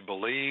whether they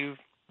believe,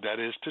 that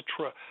is to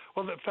trust.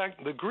 Well, in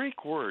fact, the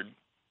Greek word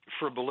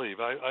for believe,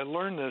 I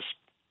learned this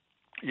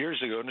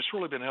years ago, and it's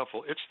really been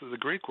helpful. It's the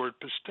Greek word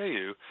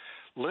pisteu,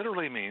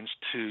 literally means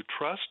to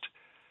trust,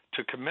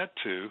 to commit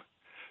to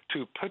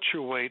put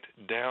your weight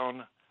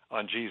down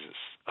on Jesus.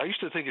 I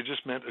used to think it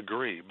just meant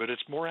agree, but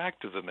it's more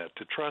active than that,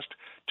 to trust,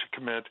 to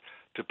commit,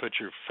 to put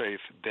your faith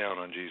down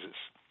on Jesus.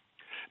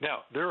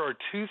 Now, there are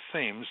 2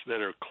 themes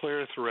that are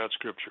clear throughout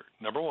Scripture.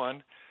 Number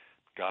 1,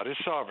 God is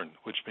sovereign,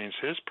 which means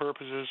his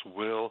purposes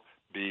will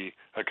be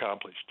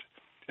accomplished.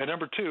 And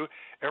number 2,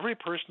 every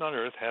person on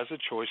earth has a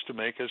choice to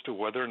make as to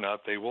whether or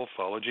not they will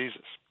follow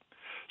Jesus.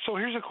 So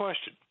here's a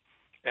question.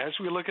 As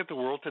we look at the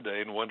world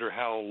today and wonder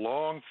how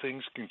long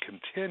things can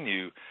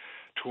continue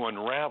to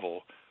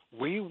unravel,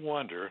 we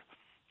wonder,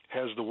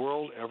 has the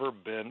world ever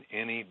been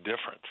any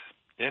different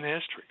in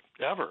history,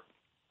 ever?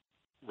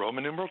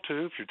 Roman numeral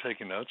 2, if you're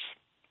taking notes,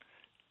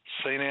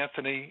 St.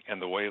 Anthony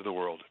and the Way of the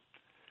World.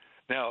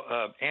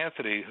 Now,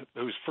 Anthony,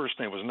 whose first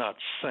name was not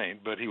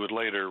Saint, but he would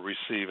later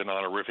receive an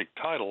honorific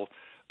title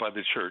by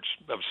the Church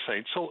of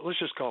Saints, so let's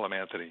just call him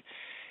Anthony.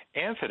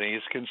 Anthony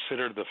is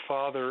considered the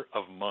father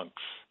of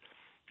monks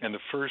and the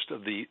first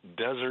of the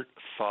Desert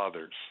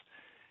Fathers.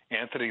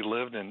 Anthony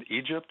lived in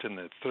Egypt in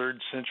the 3rd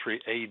century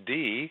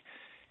A.D.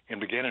 and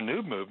began a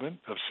new movement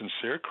of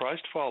sincere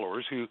Christ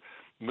followers who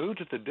moved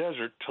to the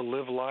desert to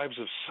live lives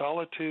of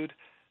solitude,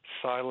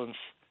 silence,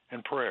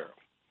 and prayer.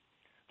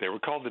 They were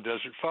called the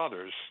Desert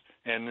Fathers,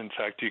 and in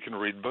fact you can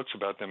read books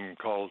about them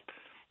called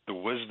the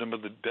wisdom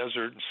of the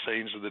desert and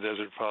sayings of the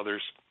desert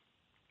fathers.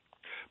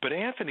 But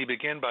Anthony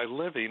began by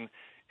living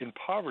in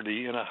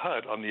poverty in a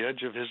hut on the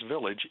edge of his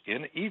village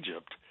in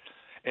Egypt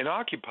and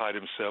occupied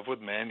himself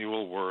with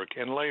manual work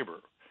and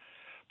labor.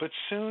 But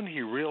soon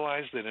he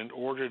realized that in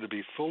order to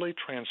be fully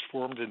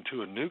transformed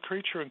into a new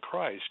creature in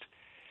Christ,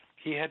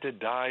 he had to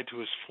die to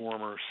his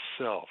former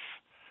self.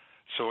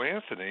 So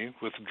Anthony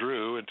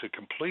withdrew into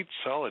complete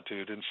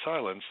solitude and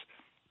silence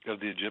of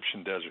the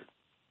Egyptian desert.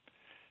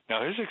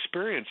 Now, his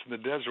experience in the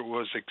desert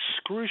was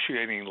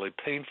excruciatingly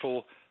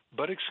painful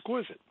but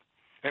exquisite.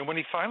 And when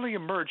he finally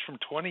emerged from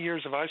 20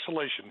 years of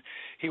isolation,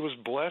 he was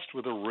blessed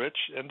with a rich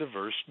and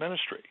diverse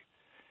ministry.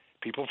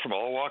 People from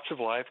all walks of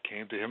life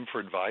came to him for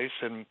advice,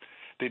 and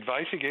the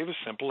advice he gave was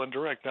simple and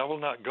direct. Now, I will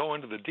not go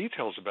into the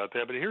details about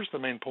that, but here's the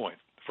main point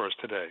for us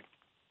today.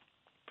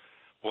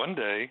 One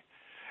day,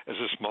 as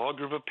a small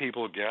group of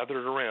people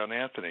gathered around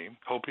Anthony,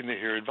 hoping to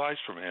hear advice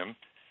from him,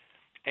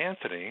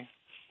 Anthony,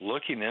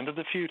 looking into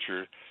the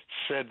future,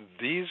 said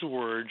these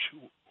words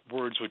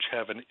which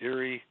have an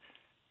eerie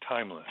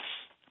timeless.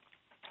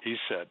 He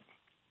said,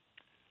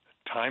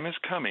 "Time is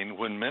coming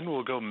when men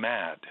will go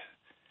mad,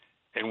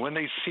 and when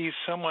they see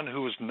someone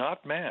who is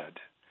not mad,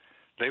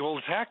 they will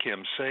attack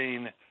him,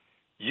 saying,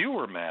 'You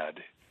are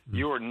mad.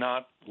 You are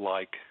not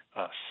like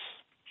us.'"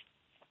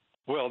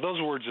 Well,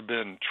 those words have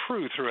been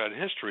true throughout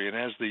history, and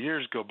as the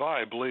years go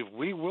by, I believe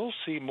we will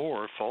see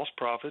more false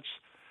prophets,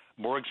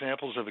 more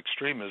examples of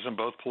extremism,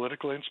 both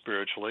politically and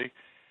spiritually,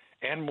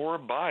 and more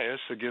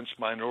bias against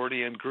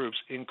minority and groups,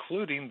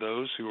 including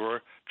those who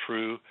are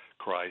true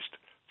Christ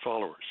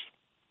followers.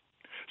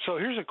 So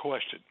here's a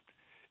question.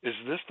 Is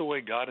this the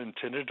way God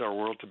intended our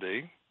world to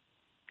be?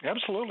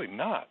 Absolutely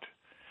not.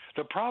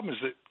 The problem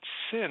is that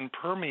sin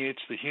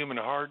permeates the human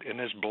heart and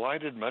has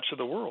blighted much of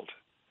the world.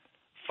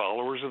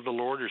 Followers of the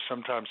Lord are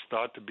sometimes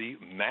thought to be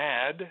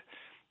mad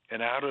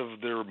and out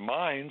of their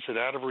minds and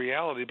out of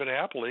reality, but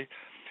happily,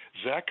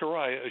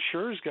 Zechariah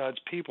assures God's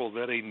people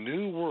that a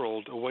new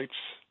world awaits,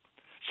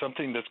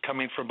 something that's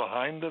coming from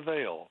behind the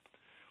veil,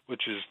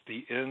 which is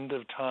the end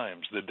of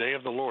times, the day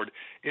of the Lord,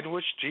 in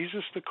which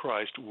Jesus the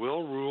Christ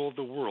will rule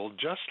the world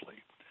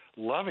justly,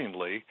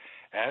 lovingly,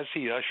 as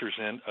he ushers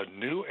in a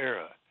new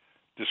era,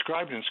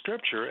 described in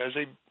Scripture as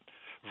a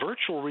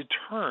virtual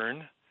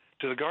return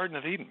to the Garden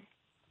of Eden,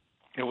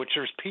 in which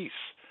there's peace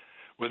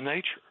with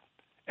nature,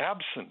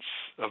 absence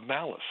of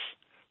malice,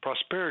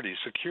 prosperity,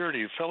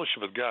 security, and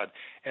fellowship with God.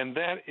 And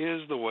that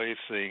is the way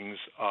things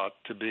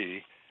ought to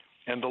be,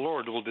 and the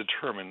Lord will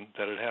determine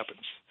that it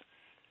happens.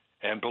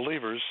 And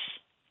believers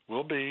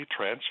will be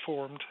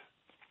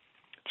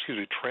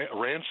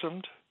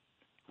ransomed,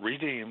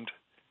 redeemed,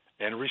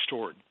 and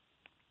restored.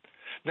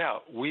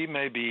 Now, we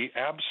may be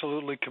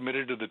absolutely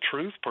committed to the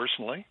truth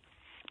personally,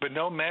 but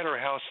no matter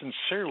how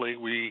sincerely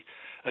we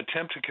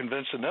attempt to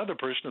convince another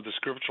person of the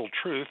scriptural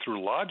truth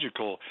through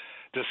logical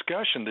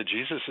discussion that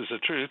Jesus is the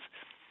truth,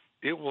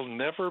 it will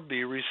never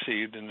be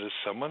received into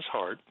someone's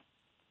heart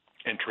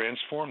and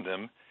transform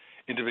them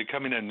into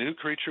becoming a new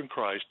creature in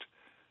Christ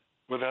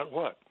without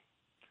what?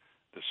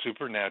 The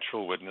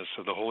supernatural witness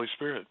of the Holy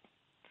Spirit.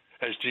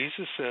 As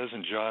Jesus says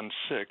in John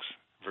 6,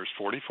 verse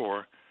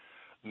 44,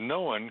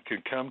 "No one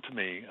can come to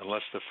me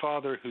unless the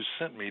Father who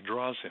sent me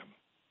draws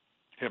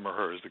him or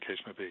her, as the case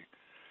may be."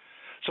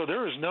 So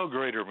there is no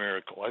greater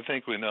miracle, I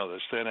think we know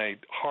this, than a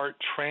heart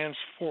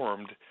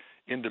transformed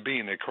into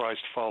being a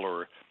Christ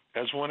follower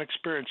as one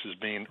experiences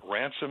being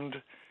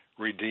ransomed,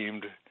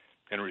 redeemed,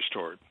 and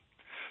restored.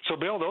 So,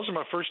 Bill, those are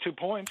my first 2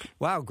 points.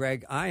 Wow,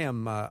 Greg,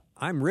 I'm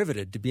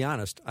riveted, to be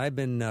honest. I've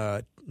been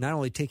not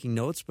only taking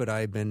notes, but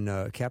I've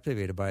been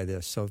captivated by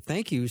this. So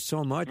thank you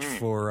so much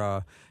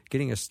for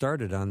getting us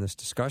started on this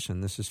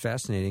discussion. This is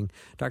fascinating.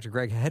 Dr.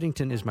 Greg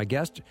Headington is my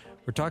guest.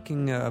 We're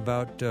talking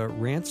about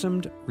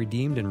ransomed,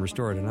 redeemed, and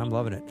restored, and I'm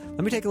loving it.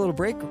 Let me take a little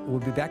break. We'll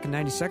be back in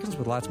 90 seconds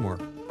with lots more.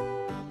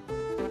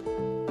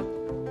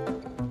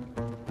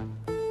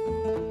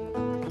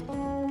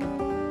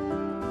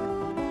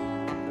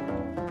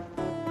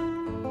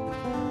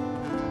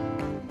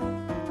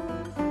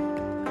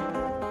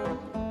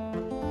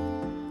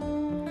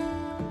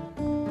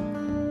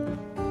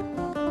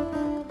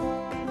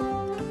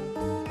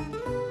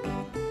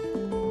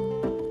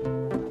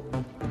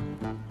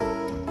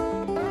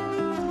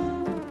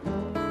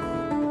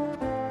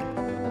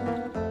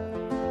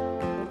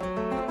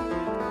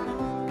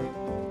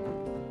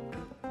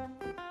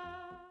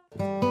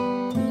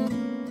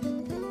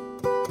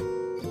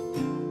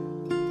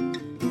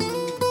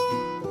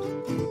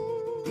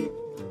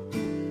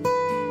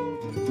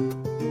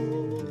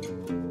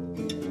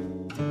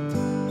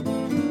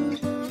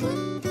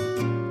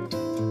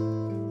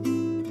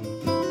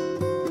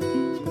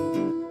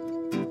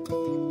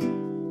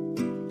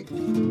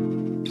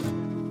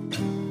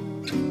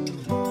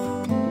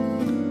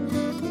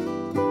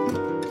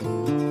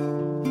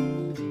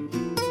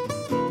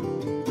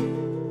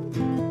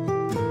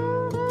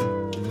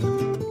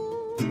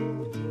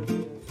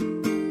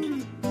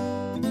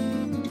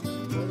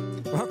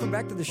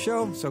 Back to the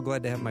show. So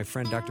glad to have my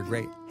friend Dr.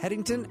 Greg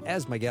Headington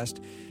as my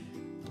guest.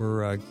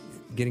 We're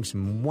getting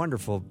some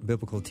wonderful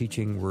biblical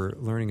teaching. We're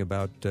learning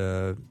about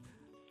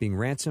being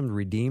ransomed,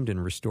 redeemed,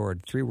 and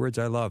restored. 3 words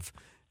I love.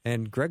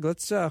 And Greg,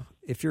 let's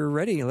if you're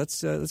ready,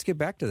 let's get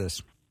back to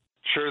this.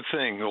 Sure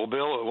thing. Well,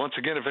 Bill, once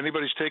again, if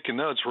anybody's taking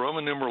notes,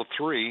 Roman numeral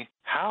 3,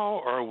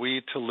 how are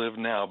we to live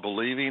now,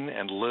 believing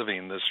and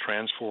living this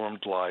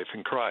transformed life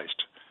in Christ?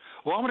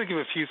 Well, I'm going to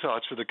give a few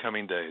thoughts for the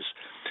coming days.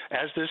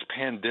 As this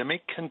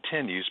pandemic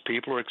continues,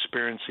 people are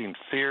experiencing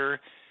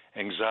fear,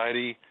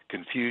 anxiety,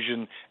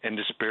 confusion, and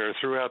despair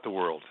throughout the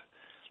world.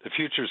 The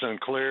future is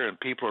unclear, and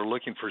people are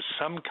looking for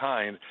some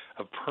kind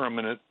of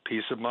permanent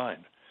peace of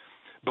mind.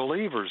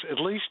 Believers, at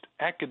least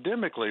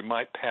academically,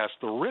 might pass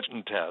the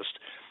written test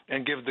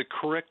and give the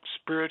correct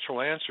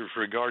spiritual answers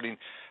regarding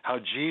how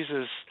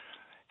Jesus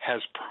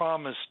has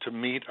promised to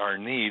meet our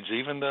needs,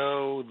 even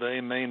though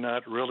they may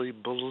not really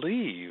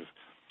believe.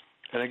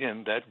 And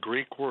again, that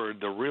Greek word,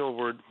 the real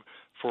word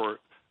for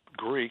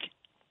Greek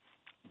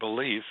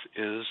belief,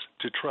 is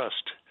to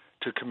trust,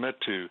 to commit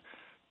to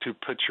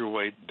put your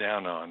weight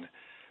down on.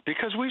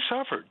 Because we've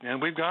suffered,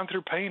 and we've gone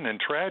through pain and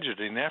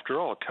tragedy, and after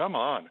all, come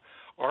on,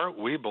 aren't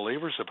we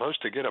believers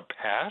supposed to get a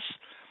pass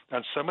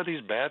on some of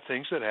these bad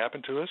things that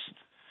happen to us?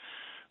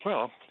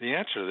 Well, the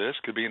answer to this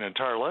could be an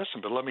entire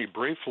lesson, but let me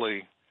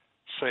briefly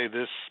say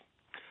this.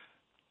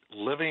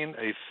 Living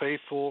a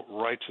faithful,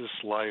 righteous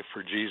life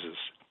for Jesus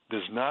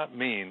does not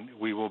mean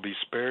we will be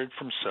spared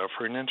from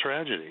suffering and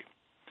tragedy.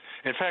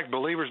 In fact,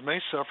 believers may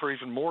suffer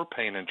even more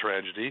pain and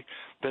tragedy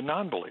than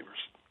non-believers.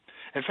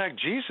 In fact,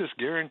 Jesus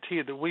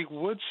guaranteed that we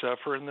would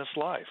suffer in this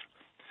life.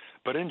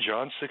 But in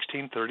John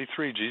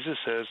 16:33, Jesus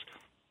says,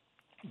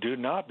 "Do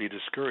not be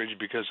discouraged,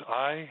 because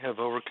I have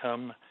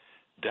overcome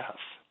death."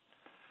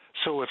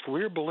 So if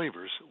we're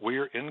believers,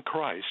 we're in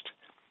Christ,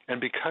 and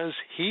because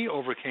he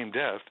overcame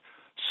death,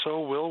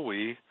 so will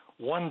we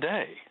one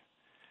day.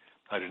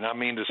 I do not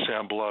mean to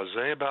sound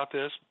blasé about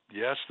this.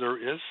 Yes, there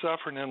is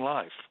suffering in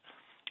life,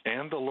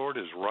 and the Lord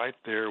is right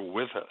there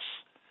with us.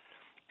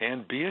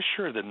 And be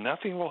assured that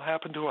nothing will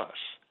happen to us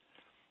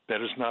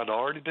that has not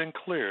already been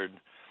cleared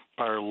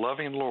by our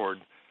loving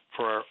Lord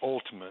for our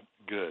ultimate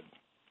good.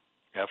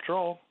 After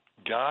all,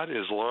 God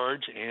is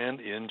large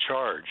and in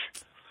charge.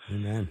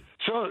 Amen.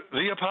 So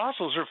the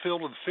apostles are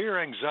filled with fear,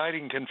 anxiety,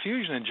 and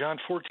confusion in John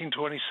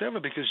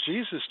 14:27 because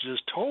Jesus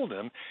just told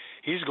them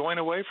he's going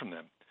away from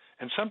them.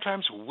 And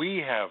sometimes we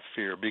have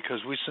fear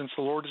because we sense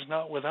the Lord is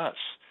not with us.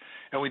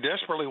 And we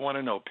desperately want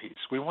to know peace.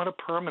 We want a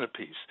permanent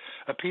peace,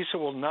 a peace that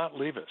will not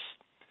leave us.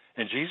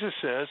 And Jesus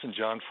says in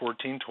John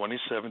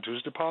 14:27 to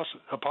his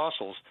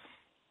apostles,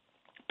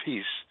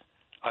 "Peace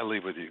I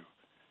leave with you.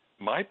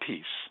 My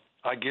peace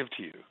I give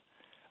to you.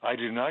 I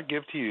do not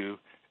give to you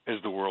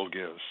as the world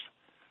gives.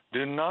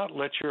 Do not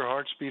let your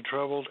hearts be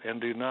troubled, and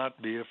do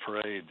not be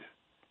afraid."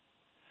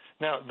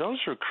 Now,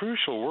 those are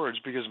crucial words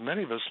because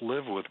many of us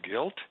live with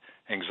guilt,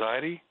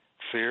 anxiety,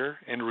 fear,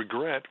 and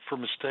regret for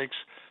mistakes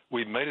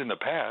we've made in the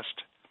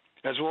past,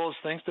 as well as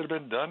things that have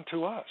been done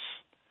to us.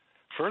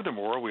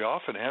 Furthermore, we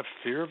often have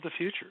fear of the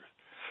future.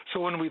 So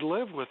when we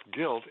live with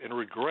guilt and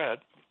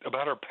regret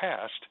about our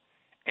past,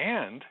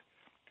 and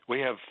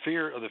we have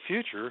fear of the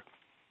future,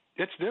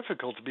 it's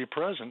difficult to be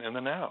present in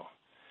the now.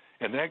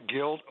 And that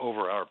guilt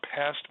over our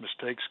past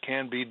mistakes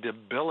can be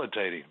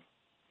debilitating.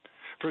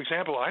 For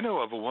example, I know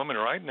of a woman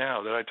right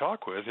now that I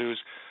talk with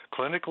who's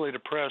clinically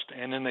depressed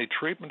and in a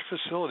treatment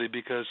facility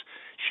because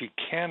she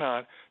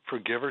cannot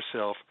forgive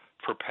herself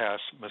for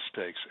past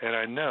mistakes. And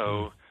I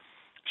know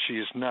she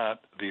is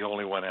not the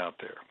only one out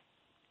there.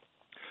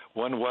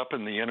 One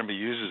weapon the enemy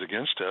uses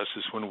against us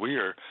is when we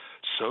are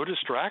so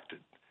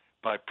distracted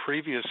by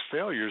previous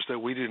failures that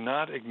we do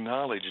not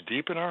acknowledge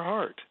deep in our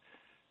heart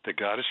that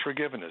God has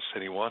forgiven us,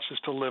 and he wants us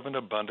to live an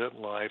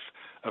abundant life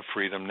of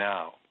freedom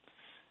now.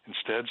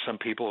 Instead, some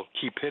people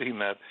keep hitting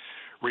that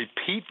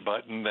repeat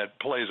button that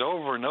plays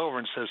over and over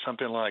and says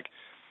something like,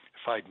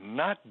 if I'd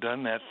not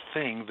done that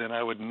thing, then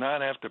I would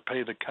not have to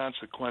pay the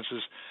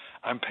consequences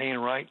I'm paying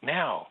right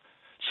now.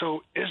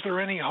 So is there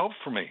any hope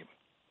for me?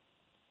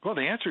 Well,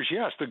 the answer is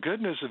yes. The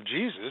good news of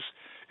Jesus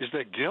is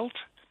that guilt,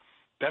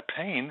 that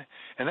pain,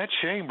 and that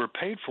shame were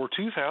paid for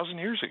 2,000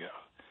 years ago.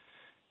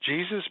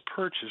 Jesus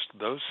purchased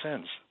those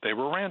sins. They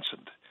were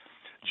ransomed.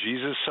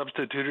 Jesus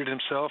substituted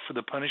himself for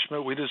the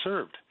punishment we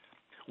deserved.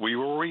 We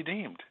were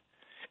redeemed.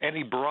 And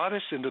he brought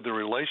us into the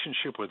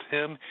relationship with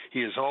him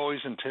he has always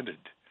intended.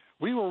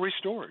 We were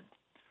restored,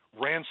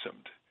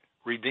 ransomed,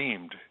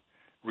 redeemed,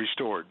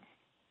 restored.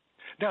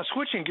 Now,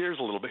 switching gears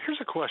a little bit,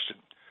 here's a question.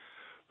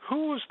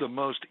 Who was the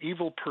most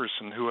evil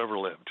person who ever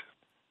lived?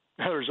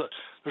 Now,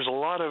 there's a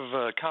lot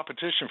of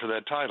competition for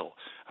that title.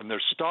 And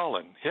there's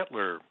Stalin,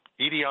 Hitler,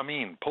 Idi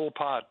Amin, Pol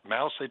Pot,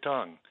 Mao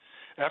Zedong.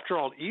 After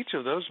all, each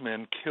of those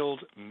men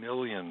killed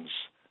millions.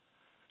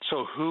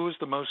 So who is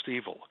the most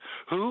evil?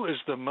 Who is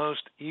the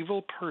most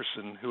evil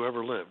person who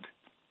ever lived?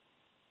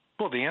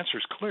 Well, the answer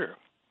is clear.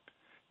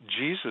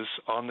 Jesus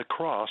on the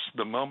cross,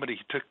 the moment he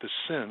took the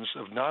sins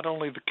of not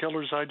only the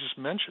killers I just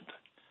mentioned,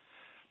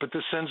 but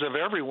the sins of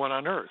everyone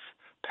on earth,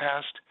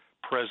 past,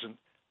 present,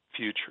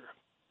 future.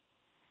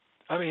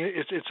 I mean,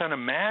 it's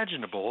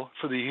unimaginable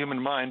for the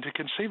human mind to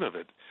conceive of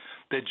it,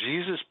 that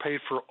Jesus paid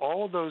for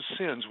all those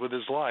sins with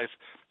his life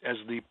as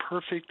the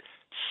perfect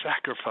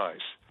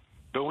sacrifice.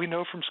 But we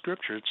know from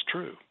Scripture it's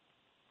true.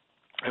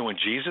 And when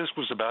Jesus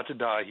was about to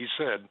die, he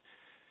said,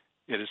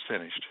 "It is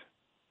finished."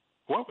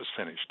 What was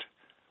finished?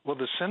 Well,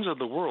 the sins of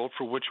the world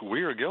for which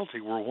we are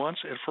guilty were once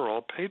and for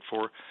all paid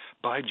for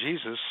by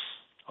Jesus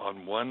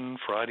on one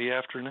Friday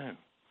afternoon.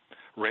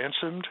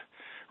 Ransomed,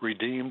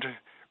 redeemed,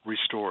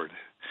 restored.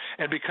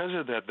 And because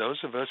of that,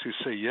 those of us who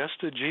say yes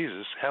to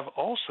Jesus have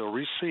also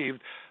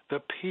received the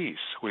peace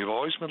we've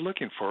always been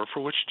looking for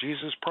which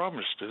Jesus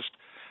promised us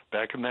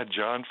back in that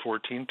John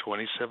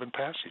 14:27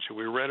 passage that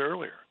we read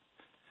earlier.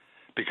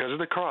 Because of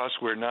the cross,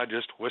 we're not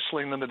just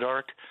whistling in the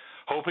dark,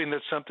 hoping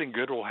that something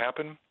good will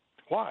happen.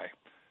 Why?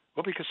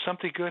 Well, because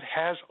something good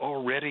has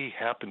already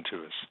happened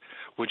to us,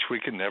 which we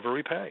can never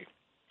repay.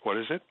 What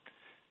is it?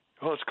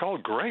 Well, it's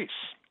called grace.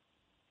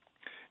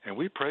 And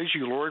we praise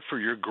you, Lord, for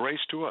your grace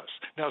to us.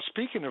 Now,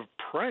 speaking of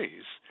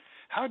praise,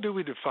 how do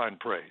we define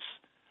praise?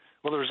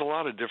 Well, there's a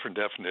lot of different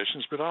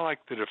definitions, but I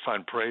like to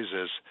define praise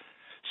as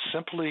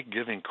simply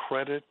giving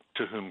credit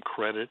to whom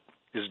credit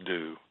is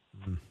due.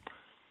 Mm-hmm.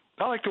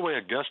 I like the way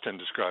Augustine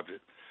described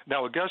it.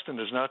 Now, Augustine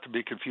is not to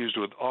be confused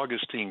with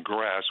Augustine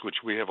grass, which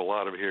we have a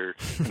lot of here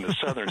in the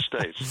southern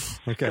states.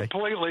 Okay.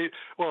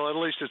 Well, at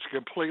least it's a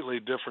completely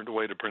different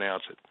way to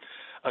pronounce it.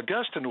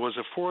 Augustine was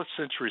a 4th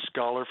century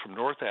scholar from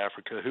North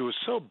Africa who was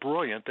so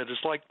brilliant that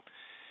it's like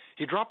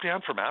he dropped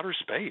down from outer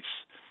space.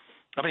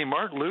 I mean,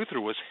 Martin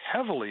Luther was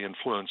heavily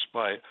influenced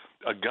by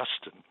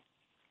Augustine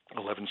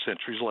 11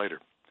 centuries later.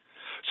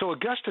 So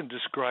Augustine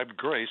described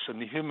grace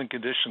and the human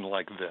condition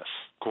like this,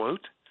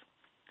 quote,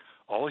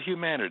 "All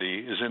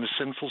humanity is in a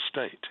sinful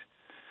state.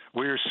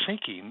 We are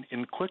sinking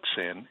in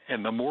quicksand,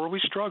 and the more we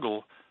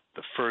struggle,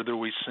 the further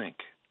we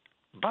sink.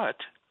 But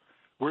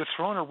we're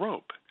thrown a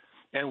rope,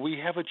 and we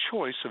have a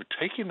choice of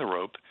taking the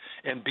rope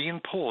and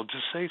being pulled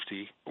to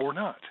safety or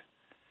not.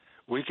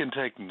 We can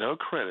take no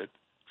credit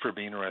for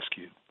being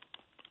rescued."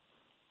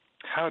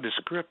 How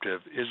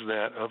descriptive is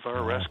that of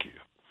our rescue?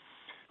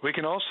 We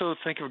can also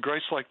think of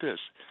grace like this.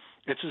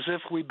 It's as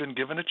if we've been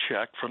given a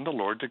check from the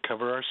Lord to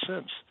cover our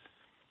sins.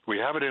 We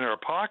have it in our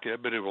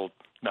pocket, but it will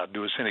not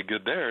do us any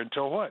good there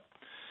until what?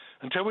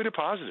 Until we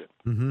deposit it.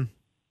 Mm-hmm.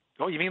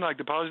 Oh, you mean like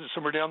deposit it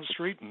somewhere down the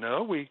street?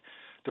 No, we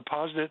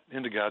deposit it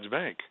into God's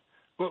bank.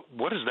 Well,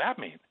 what does that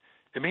mean?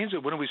 It means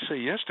that when we say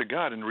yes to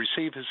God and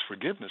receive his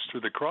forgiveness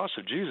through the cross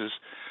of Jesus,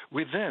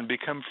 we then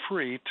become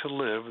free to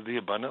live the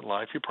abundant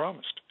life he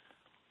promised.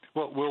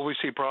 Well, will we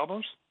see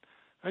problems?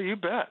 Oh, you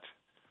bet.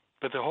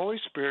 But the Holy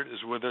Spirit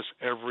is with us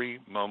every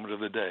moment of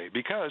the day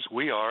because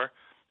we are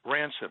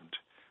ransomed,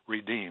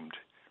 redeemed,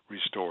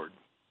 restored.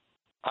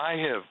 I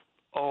have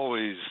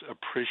always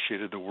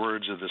appreciated the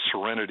words of the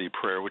Serenity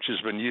Prayer, which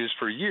has been used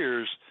for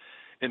years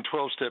in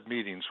 12-step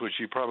meetings, which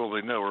you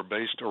probably know are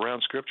based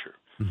around Scripture.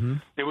 Mm-hmm.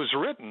 It was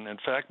written, in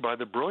fact, by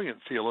the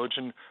brilliant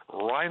theologian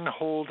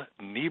Reinhold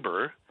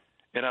Niebuhr,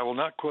 and I will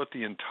not quote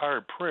the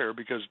entire prayer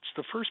because it's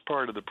the first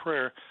part of the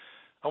prayer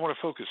I want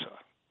to focus on.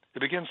 It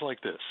begins like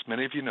this.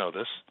 Many of you know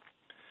this.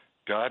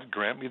 God,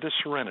 grant me the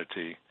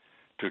serenity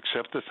to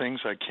accept the things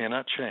I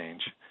cannot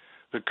change,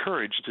 the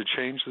courage to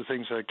change the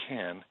things I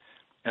can,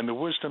 and the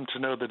wisdom to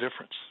know the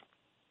difference.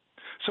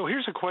 So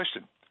here's a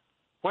question.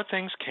 What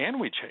things can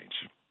we change?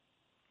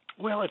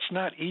 Well, it's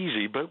not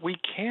easy, but we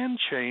can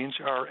change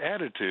our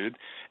attitude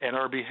and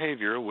our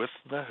behavior with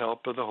the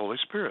help of the Holy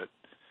Spirit.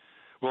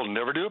 We'll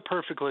never do it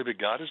perfectly, but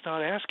God is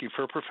not asking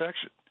for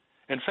perfection.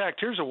 In fact,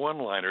 here's a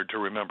one-liner to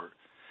remember.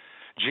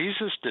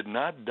 Jesus did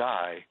not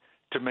die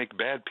to make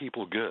bad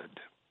people good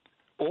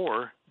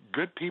or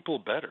good people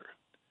better.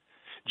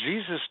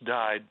 Jesus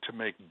died to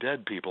make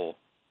dead people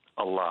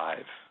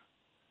alive.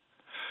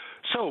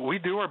 So we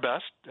do our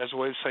best as a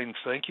way of saying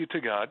thank you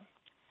to God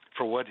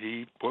for what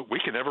we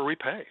can never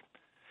repay.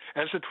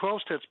 As the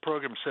 12 Steps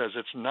program says,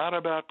 it's not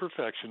about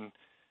perfection,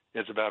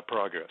 it's about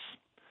progress.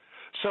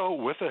 So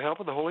with the help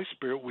of the Holy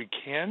Spirit, we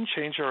can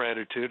change our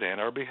attitude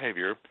and our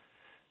behavior.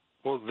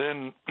 Well,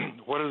 then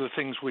what are the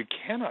things we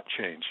cannot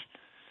change?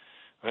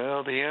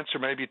 Well, the answer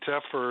may be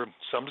tough for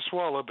some to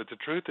swallow, but the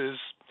truth is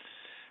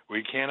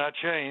we cannot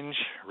change.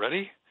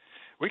 Ready?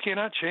 We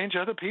cannot change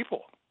other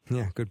people.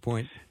 Yeah, good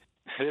point.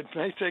 It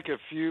may take a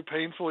few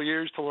painful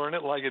years to learn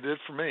it like it did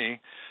for me,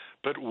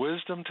 but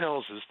wisdom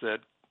tells us that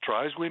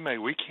try as we may,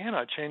 we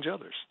cannot change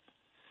others.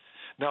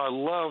 Now, I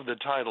love the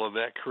title of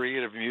that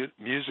creative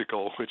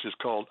musical, which is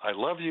called I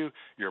Love You,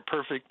 You're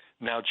Perfect,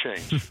 Now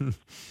Change.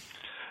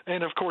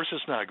 And, of course,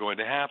 it's not going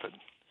to happen.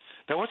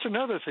 Now, what's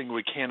another thing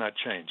we cannot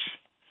change?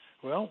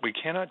 Well, we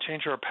cannot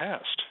change our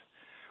past.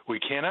 We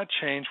cannot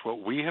change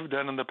what we have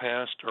done in the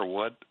past or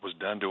what was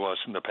done to us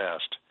in the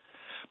past.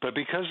 But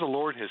because the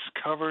Lord has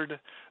covered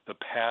the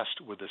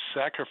past with the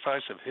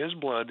sacrifice of his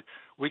blood,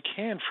 we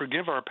can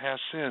forgive our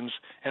past sins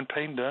and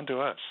pain done to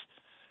us.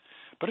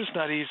 But it's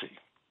not easy.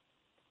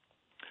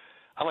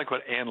 I like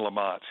what Anne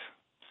Lamott,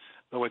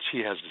 what she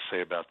has to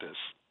say about this.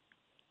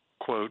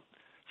 Quote,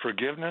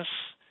 forgiveness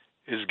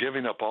is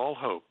giving up all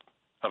hope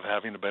of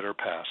having a better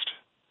past.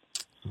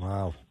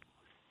 Wow.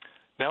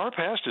 Now, our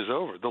past is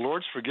over. The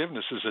Lord's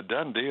forgiveness is a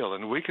done deal,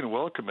 and we can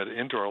welcome it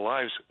into our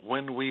lives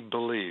when we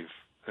believe.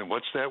 And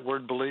what's that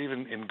word believe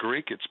in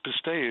Greek? It's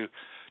pisteu,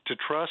 to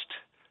trust,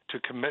 to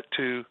commit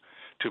to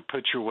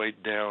put your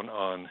weight down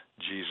on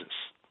Jesus,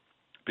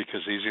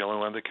 because he's the only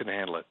one that can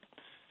handle it.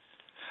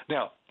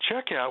 Now,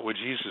 check out what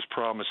Jesus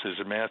promises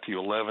in Matthew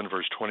 11,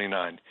 verse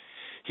 29.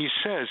 He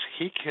says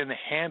he can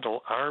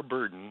handle our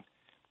burden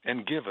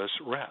and give us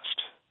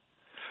rest.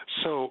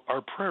 So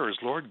our prayer is,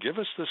 Lord, give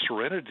us the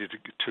serenity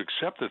to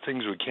accept the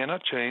things we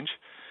cannot change,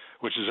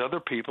 which is other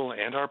people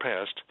and our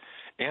past,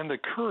 and the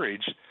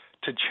courage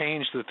to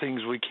change the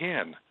things we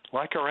can,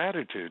 like our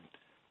attitude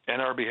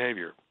and our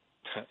behavior,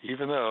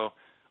 even though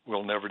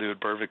we'll never do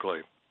it perfectly.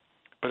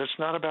 But it's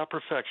not about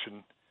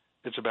perfection.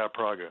 It's about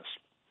progress.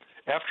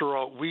 After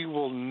all, we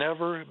will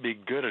never be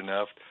good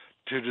enough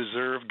to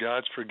deserve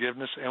God's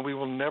forgiveness, and we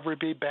will never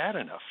be bad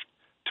enough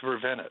to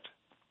prevent it.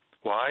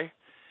 Why?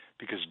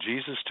 Because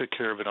Jesus took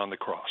care of it on the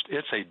cross.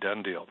 It's a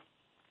done deal.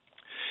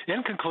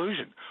 In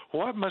conclusion,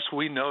 what must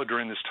we know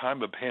during this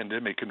time of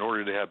pandemic in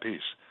order to have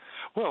peace?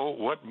 Well,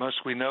 what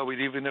must we know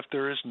even if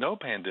there is no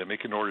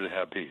pandemic in order to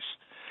have peace?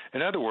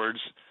 In other words,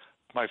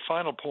 my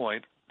final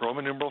point,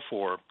 Roman numeral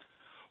 4,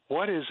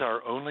 what is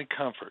our only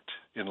comfort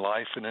in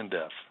life and in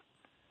death?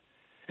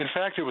 In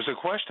fact, it was a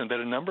question that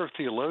a number of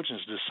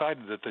theologians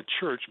decided that the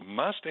church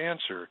must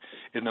answer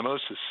in the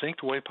most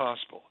succinct way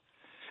possible.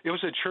 It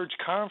was a church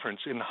conference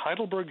in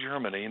Heidelberg,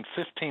 Germany in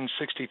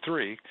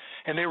 1563,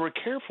 and they were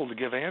careful to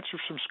give answers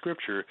from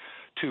Scripture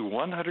to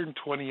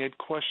 128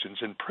 questions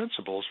and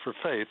principles for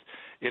faith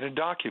in a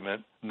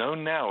document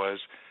known now as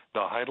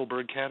the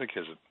Heidelberg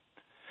Catechism.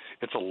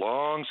 It's a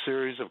long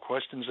series of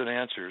questions and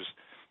answers,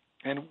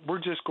 and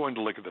we're just going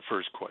to look at the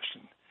first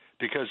question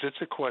because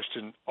it's a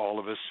question all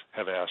of us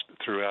have asked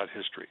throughout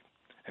history.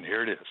 And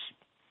here it is.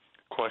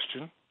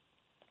 Question: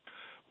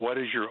 what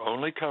is your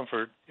only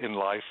comfort in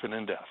life and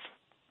in death?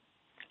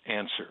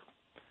 Answer: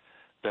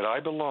 that I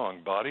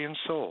belong, body and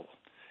soul,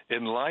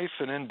 in life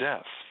and in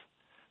death,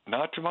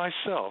 not to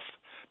myself,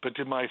 but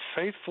to my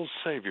faithful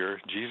Savior,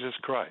 Jesus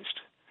Christ,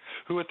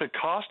 who at the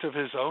cost of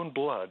his own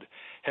blood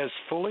has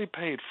fully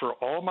paid for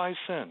all my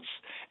sins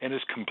and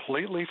has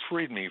completely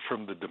freed me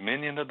from the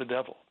dominion of the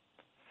devil,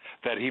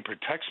 that he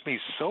protects me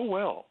so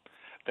well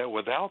that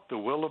without the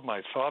will of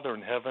my Father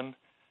in heaven,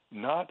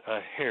 not a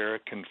hair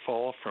can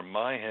fall from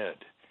my head.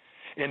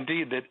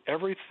 Indeed, that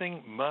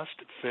everything must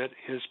fit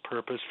his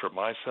purpose for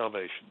my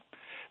salvation.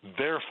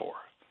 Therefore,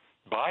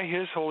 by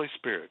his Holy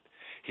Spirit,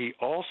 he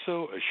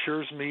also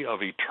assures me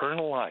of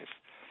eternal life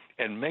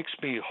and makes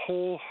me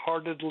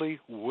wholeheartedly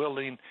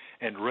willing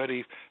and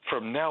ready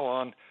from now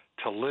on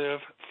to live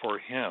for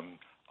him.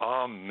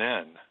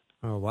 Amen.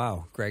 Oh,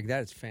 wow. Greg,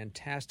 that is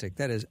fantastic.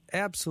 That is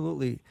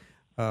absolutely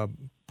a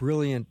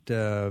brilliant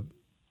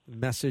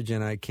message,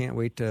 and I can't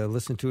wait to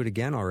listen to it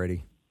again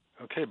already.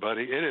 Okay,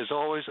 buddy. It is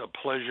always a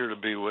pleasure to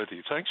be with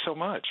you. Thanks so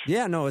much.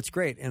 Yeah, no, it's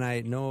great. And I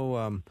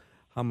know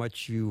how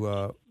much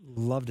you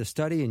love to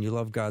study and you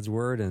love God's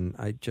Word, and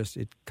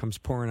it comes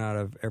pouring out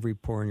of every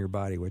pore in your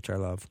body, which I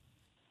love.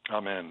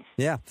 Amen.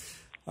 Yeah.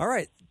 All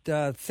right.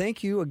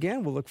 Thank you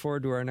again. We'll look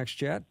forward to our next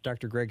chat.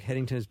 Dr. Greg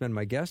Headington has been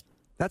my guest.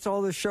 That's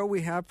all the show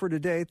we have for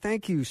today.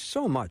 Thank you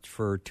so much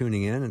for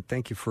tuning in, and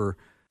thank you for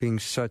being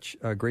such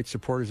great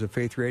supporters of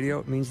Faith Radio.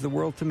 It means the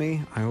world to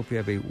me. I hope you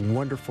have a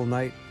wonderful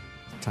night.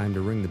 Time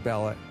to ring the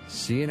bell.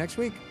 See you next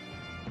week.